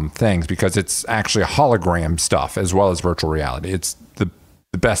 things, because it's actually a hologram stuff as well as virtual reality. It's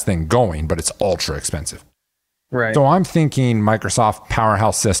the best thing going, but it's ultra expensive. Right. So I'm thinking Microsoft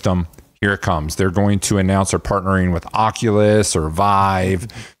powerhouse system, here it comes. They're going to announce they're partnering with Oculus or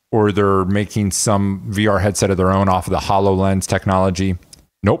Vive, or they're making some VR headset of their own off of the HoloLens technology.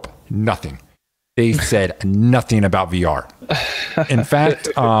 Nope, nothing. They said nothing about VR. In fact,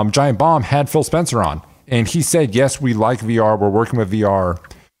 Giant Bomb had Phil Spencer on, and he said, yes, we like VR. We're working with VR.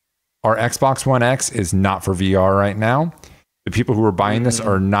 Our Xbox One X is not for VR right now. The people who are buying this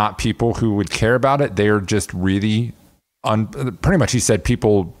are not people who would care about it. They are just really, pretty much he said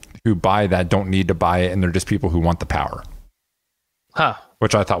people who buy that don't need to buy it, and they're just people who want the power. Huh.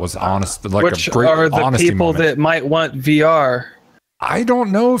 Which I thought was honest, like which a great are the honesty people moment. that might want VR. I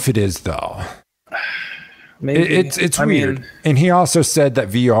don't know if it is, though. Maybe. It's weird. And he also said that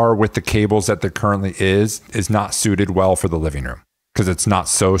VR with the cables that there currently is not suited well for the living room because it's not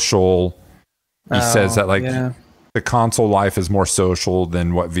social. He says that the console life is more social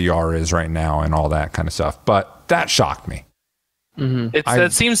than what VR is right now and all that kind of stuff. But that shocked me. Mm-hmm.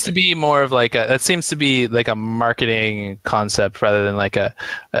 That seems to be more of like a marketing concept rather than like a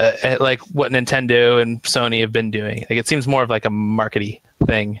like what Nintendo and Sony have been doing. Like it seems more of like a marketing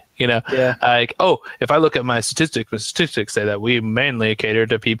thing, you know? Yeah. Like, if I look at my statistics, say that we mainly cater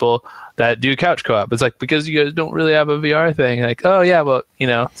to people that do couch co-op. It's like, because you guys don't really have a VR thing. Like, oh yeah, well,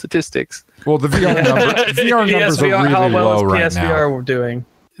 statistics. Well, the VR numbers are really low right now. PSVR we're doing.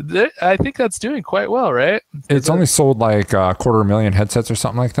 I think that's doing quite well, right? It's only sold like 250,000 headsets or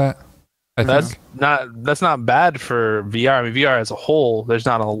something like that. That's not bad for VR. I mean, VR as a whole, there's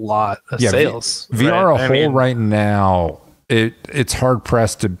not a lot of sales. VR right now, it's hard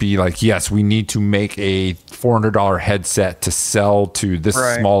pressed to be like, yes, we need to make a $400 headset to sell to this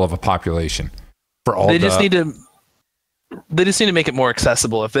small of a population. For all they just need to make it more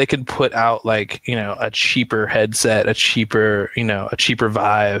accessible. If they could put out like, a cheaper headset, a cheaper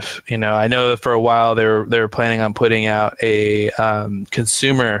Vive, I know that for a while they were planning on putting out a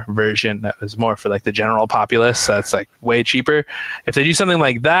consumer version that was more for like the general populace. That's like way cheaper. If they do something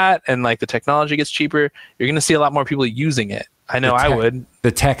like that and like the technology gets cheaper, you're going to see a lot more people using it. I know I would.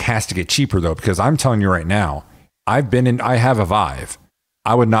 The tech has to get cheaper though, because I'm telling you right now, I have a Vive.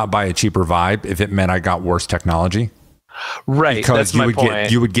 I would not buy a cheaper Vive if it meant I got worse technology. Right, because that's my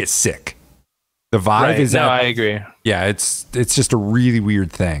point. You would get sick. The Vive is I agree. Yeah, it's just a really weird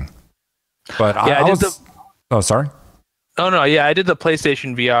thing. But sorry. Oh no, yeah, I did the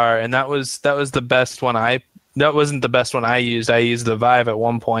PlayStation VR, and that was the best one. That wasn't the best one I used. I used the Vive at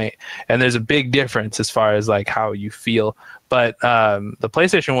one point, and there's a big difference as far as like how you feel. But the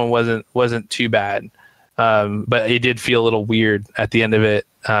PlayStation one wasn't too bad. But it did feel a little weird at the end of it,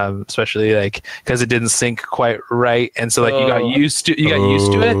 especially like because it didn't sync quite right, and so like you got used to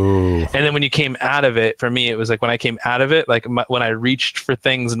it, and then when you came out of it, for me it was like when I came out of it, like when I reached for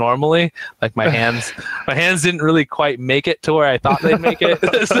things normally, like my hands didn't really quite make it to where I thought they'd make it.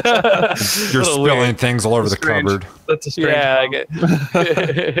 You're spilling things all over the cupboard. That's a strange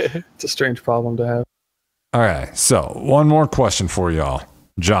problem. It's a strange problem to have. All right, so one more question for y'all,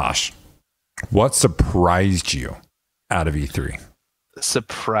 Josh. What surprised you out of E3?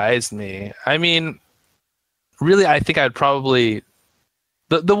 Surprised me. I mean, really, I think I'd probably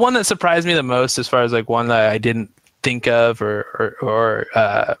the one that surprised me the most, as far as like one that I didn't think of or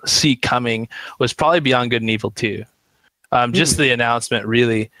see coming, was probably Beyond Good and Evil 2. Just the announcement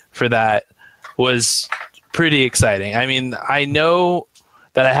really for that was pretty exciting. I mean, I know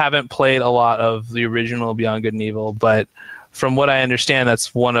that I haven't played a lot of the original Beyond Good and Evil, but from what I understand,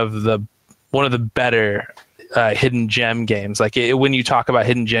 that's one of the better hidden gem games. Like when you talk about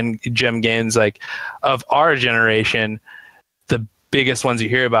hidden gem games, like of our generation, the biggest ones you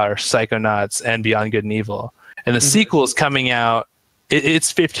hear about are Psychonauts and Beyond Good and Evil. And the sequel's coming out.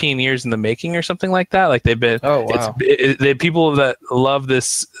 It's 15 years in the making or something like that. Like they've been. Oh wow! The people that love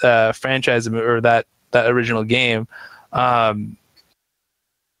this franchise or that original game have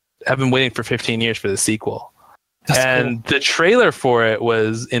been waiting for 15 years for the sequel. And the trailer for it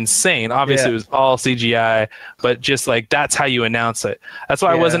was insane. Obviously, it was all CGI, but just like that's how you announce it. That's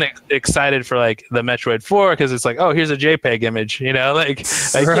why I wasn't excited for like the Metroid 4, because it's like, oh, here's a JPEG image, like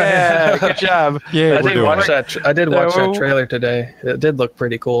yeah, good job. Yeah, I did watch that trailer today. It did look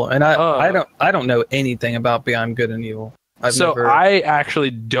pretty cool, and I don't know anything about Beyond Good and Evil. I actually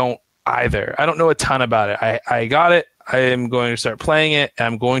don't either. I don't know a ton about it. I got it. I am going to start playing it, and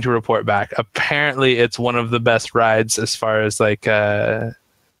I'm going to report back. Apparently, it's one of the best rides as far as like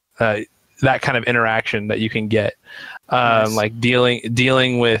that kind of interaction that you can get, Nice. like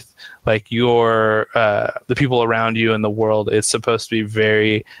dealing with like your the people around you in the world. It's supposed to be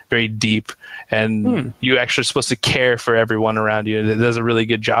very, very deep, and you actually supposed to care for everyone around you. And it does a really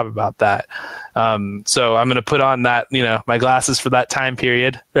good job about that. So I'm going to put on that, my glasses for that time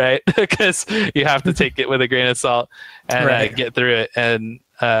period, right? Because you have to take it with a grain of salt and get through it. And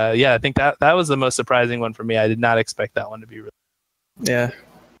I think that was the most surprising one for me. I did not expect that one to be really. Yeah.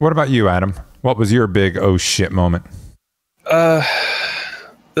 What about you, Adam? What was your big oh shit moment?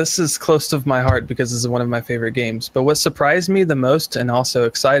 This is close to my heart because this is one of my favorite games. But what surprised me the most and also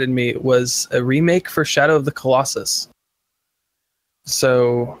excited me was a remake for Shadow of the Colossus.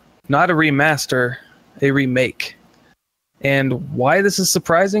 So, not a remaster, a remake. And why this is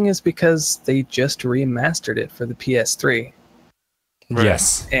surprising is because they just remastered it for the PS3. Right.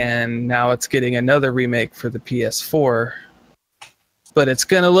 Yes. And now it's getting another remake for the PS4. But it's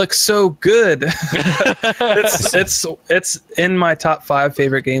gonna look so good. It's in my top 5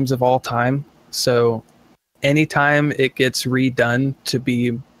 favorite games of all time. So anytime it gets redone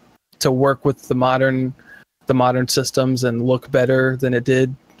to work with the modern systems and look better than it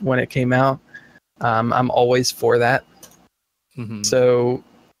did when it came out, I'm always for that. Mm-hmm. So,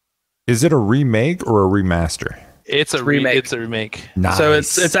 is it a remake or a remaster? It's a remake. It's a remake. Nice. So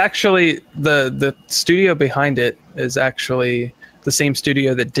it's actually the studio behind it is actually the same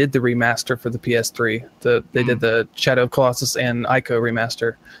studio that did the remaster for the PS3. They did the Shadow of Colossus and Ico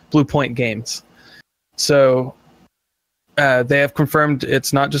remaster, Blue Point Games. So they have confirmed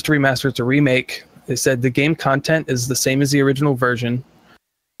it's not just a remaster, it's a remake. They said the game content is the same as the original version,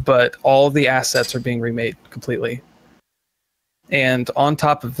 but all the assets are being remade completely. And on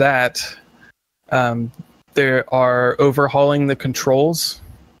top of that, they are overhauling the controls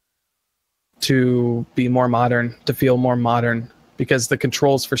to be more modern, to feel more modern. Because the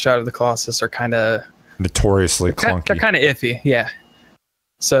controls for Shadow of the Colossus are kind of notoriously clunky. They're kind of iffy, yeah.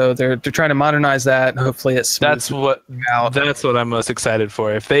 So they're trying to modernize that, and hopefully it's that's what I'm most excited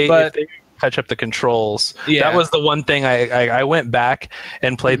for. If they touch up the controls, that was the one thing I went back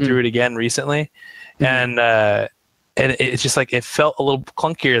and played through it again recently, and it's just like it felt a little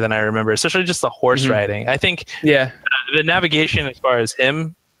clunkier than I remember, especially just the horse riding. I think the navigation as far as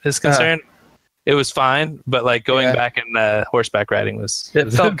him is concerned. It was fine, but like going back and horseback riding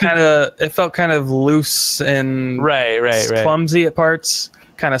it felt kind of loose and clumsy at parts,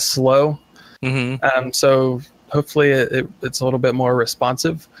 kind of slow. So hopefully it's a little bit more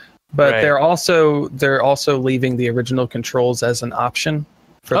responsive. But they're also leaving the original controls as an option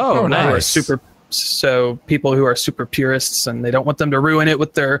for people who are people who are super purists and they don't want them to ruin it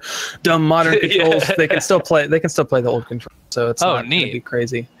with their dumb modern controls. They can still play the old controls. So it's not going to be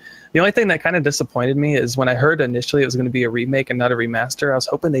crazy. The only thing that kind of disappointed me is when I heard initially it was going to be a remake and not a remaster. I was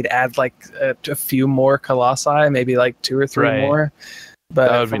hoping they'd add like a few more Colossi, maybe like 2 or 3 more.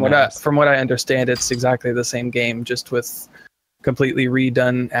 But from what I understand, it's exactly the same game, just with completely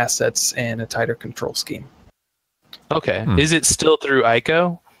redone assets and a tighter control scheme. Okay. Is it still through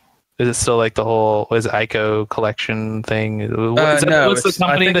Ico? Is it still like the whole Ico collection thing? What's the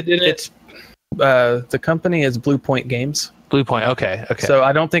company that did it? The company is Blue Point Games. Blue Point, okay. So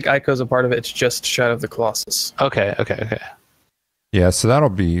I don't think Ico's a part of it. It's just Shadow of the Colossus. Okay. Yeah, so that'll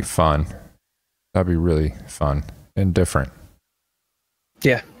be fun. That'll be really fun and different.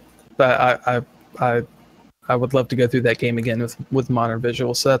 Yeah, but I would love to go through that game again with modern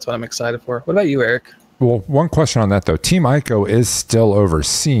visuals. So that's what I'm excited for. What about you, Eric? Well, one question on that though. Team Ico is still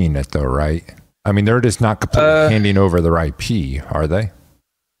overseeing it though, right? I mean, they're just not completely handing over their IP, are they?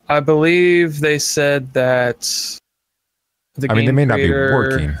 I believe they said that. They may not be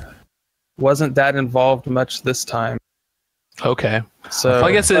working. Wasn't that involved much this time? Okay. So well,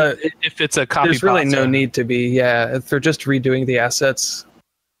 I guess if it's a copy, there's really no need to be. Yeah, if they're just redoing the assets.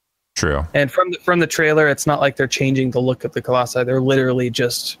 True. And from the trailer, it's not like they're changing the look of the Colossi. They're literally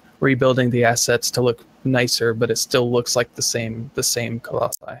just rebuilding the assets to look nicer, but it still looks like the same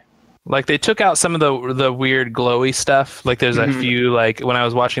Colossi. Like they took out some of the weird glowy stuff. Like there's a few, like when I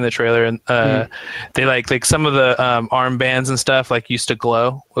was watching the trailer, and they like some of the armbands and stuff like used to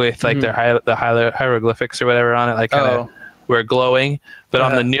glow with like their hieroglyphics or whatever on it, like kind of were glowing. But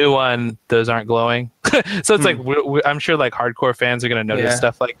on the new one, those aren't glowing. So it's like I'm sure like hardcore fans are gonna notice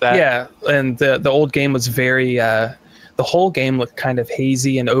stuff like that. Yeah, and the old game was very the whole game looked kind of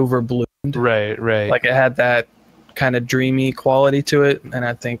hazy and overbloomed. Right. Like it had that kind of dreamy quality to it, and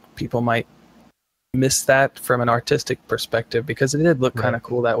I think people might miss that from an artistic perspective because it did look kind of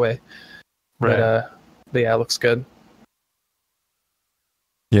cool that way. But yeah, it looks good.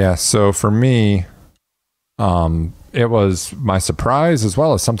 Yeah, so for me, it was my surprise as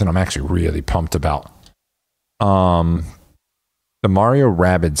well as something I'm actually really pumped about. The Mario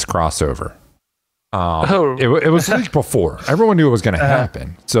Rabbids crossover. It was leaked before. Everyone knew it was going to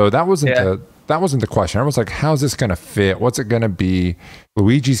happen. So that wasn't the question. I was like, how's this going to fit? What's it going to be?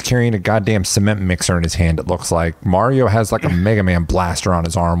 Luigi's carrying a goddamn cement mixer in his hand, it looks like. Mario has like a Mega Man blaster on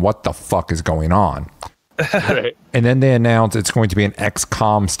his arm. What the fuck is going on? Right. And then they announced it's going to be an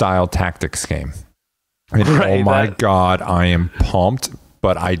XCOM style tactics game. And oh my God, I am pumped,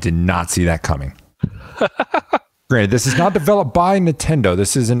 but I did not see that coming. Granted, this is not developed by Nintendo.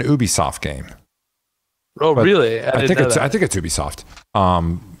 This is an Ubisoft game. Oh, but really? I think it's Ubisoft.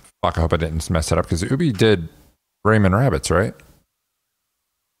 Fuck, I hope I didn't mess it up because Ubi did Rayman Rabbids, right?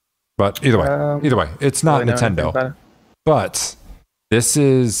 But either way, it's not Nintendo. But this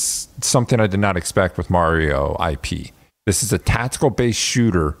is something I did not expect with Mario IP. This is a tactical-based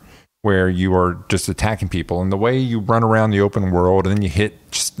shooter where you are just attacking people, and the way you run around the open world and then you hit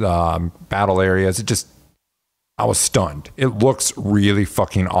battle areas, I was stunned. It looks really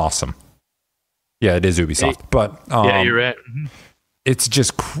fucking awesome. Yeah, it is Ubisoft, but yeah, you're right. It's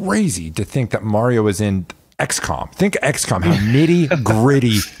just crazy to think that Mario is in XCOM. Think XCOM, how nitty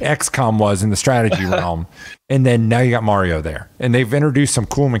gritty XCOM was in the strategy realm, and then now you got Mario there, and they've introduced some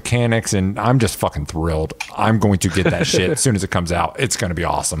cool mechanics, and I'm just fucking thrilled. I'm going to get that shit as soon as it comes out. It's going to be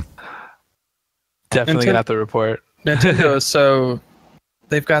awesome. Definitely got the report. Nintendo, so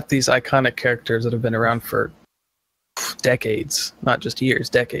they've got these iconic characters that have been around for decades, not just years,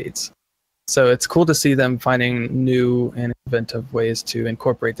 decades. So it's cool to see them finding new and inventive ways to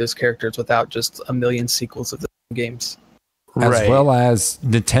incorporate those characters without just a million sequels of the games. As well as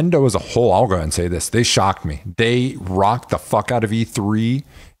Nintendo as a whole, I'll go ahead and say this. They shocked me. They rocked the fuck out of E3,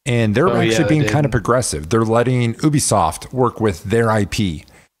 and they're actually being kind of progressive. They're letting Ubisoft work with their IP.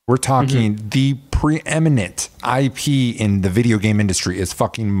 We're talking the preeminent IP in the video game industry is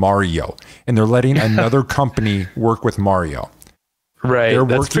fucking Mario, and they're letting another company work with Mario. Right,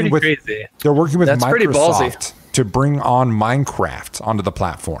 that's pretty crazy. They're working with Microsoft to bring on Minecraft onto the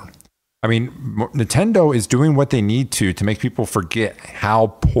platform. I mean, Nintendo is doing what they need to make people forget how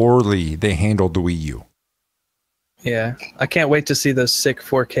poorly they handled the Wii U. Yeah, I can't wait to see those sick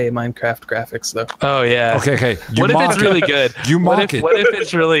 4K Minecraft graphics, though. Oh yeah. Okay. What if it's really good? What if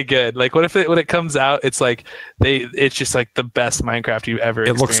it's really good? Like, what if when it comes out, it's like it's just like the best Minecraft you've ever.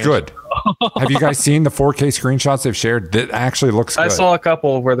 It looks good. Have you guys seen the 4K screenshots they've shared? That actually looks good. I saw a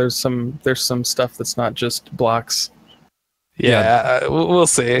couple where there's some stuff that's not just blocks. Yeah, we'll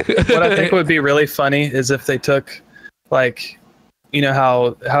see. What I think would be really funny is if they took, like, you know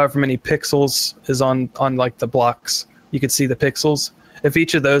how however many pixels is on like the blocks, you could see the pixels. If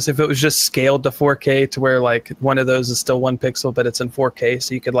each of those, if it was just scaled to 4K to where like one of those is still 1 pixel, but it's in 4K,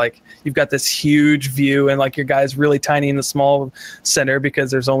 so you could like, you've got this huge view and like your guy's really tiny in the small center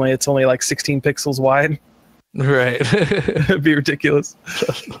because it's only like 16 pixels wide. Right. It'd be ridiculous.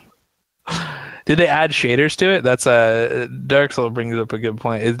 Did they add shaders to it? That's Dark Soul brings up a good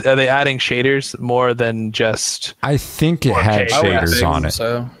point. Are they adding shaders more than just? I think it had shaders on it.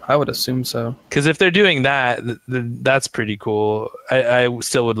 So I would assume so. Because if they're doing that, that's pretty cool. I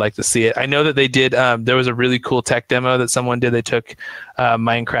still would like to see it. I know that they did. There was a really cool tech demo that someone did. They took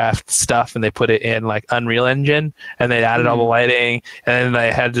Minecraft stuff and they put it in like Unreal Engine, and they added all the lighting, and then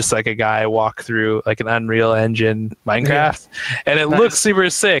they had just like a guy walk through like an Unreal Engine Minecraft, and it looked super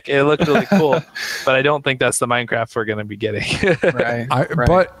sick. It looked really cool. But I don't think that's the Minecraft we're going to be getting. Right.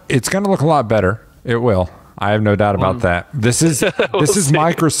 But it's going to look a lot better. It will. I have no doubt about that. This is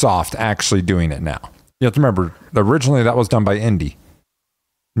Microsoft actually doing it now. You have to remember, originally that was done by Indie.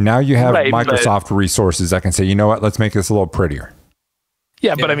 Now you have Microsoft resources that can say, you know what, let's make this a little prettier.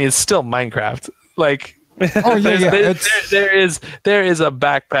 Yeah, but I mean, it's still Minecraft. Like, oh yeah, there is a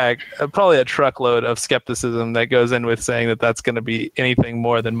backpack, probably a truckload of skepticism that goes in with saying that that's going to be anything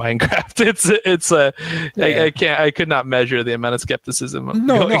more than Minecraft. I could not measure the amount of skepticism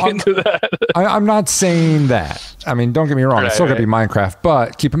into that. I'm not saying that. I mean, don't get me wrong, it's still going to be Minecraft,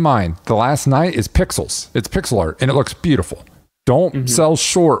 but keep in mind, The Last Night is pixels. It's pixel art, and it looks beautiful. Don't sell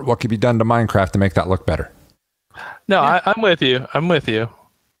short what could be done to Minecraft to make that look better. No, I'm with you.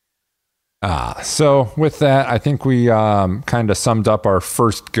 So with that, I think we kind of summed up our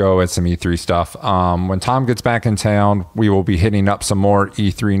first go at some E3 stuff. When Tom gets back in town, we will be hitting up some more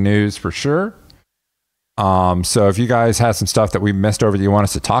E3 news for sure. So if you guys have some stuff that we missed over that you want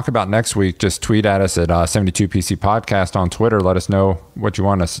us to talk about next week, just tweet at us at 72PC Podcast on Twitter. Let us know what you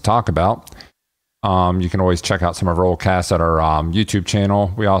want us to talk about. You can always check out some of our old casts at our YouTube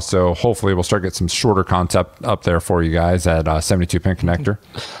channel. We also, hopefully, will start getting some shorter content up there for you guys at 72 Pin Connector.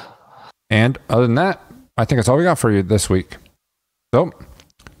 And other than that, I think that's all we got for you this week. So,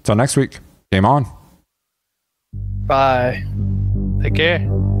 until next week, game on. Bye. Take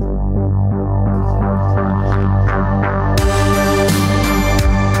care.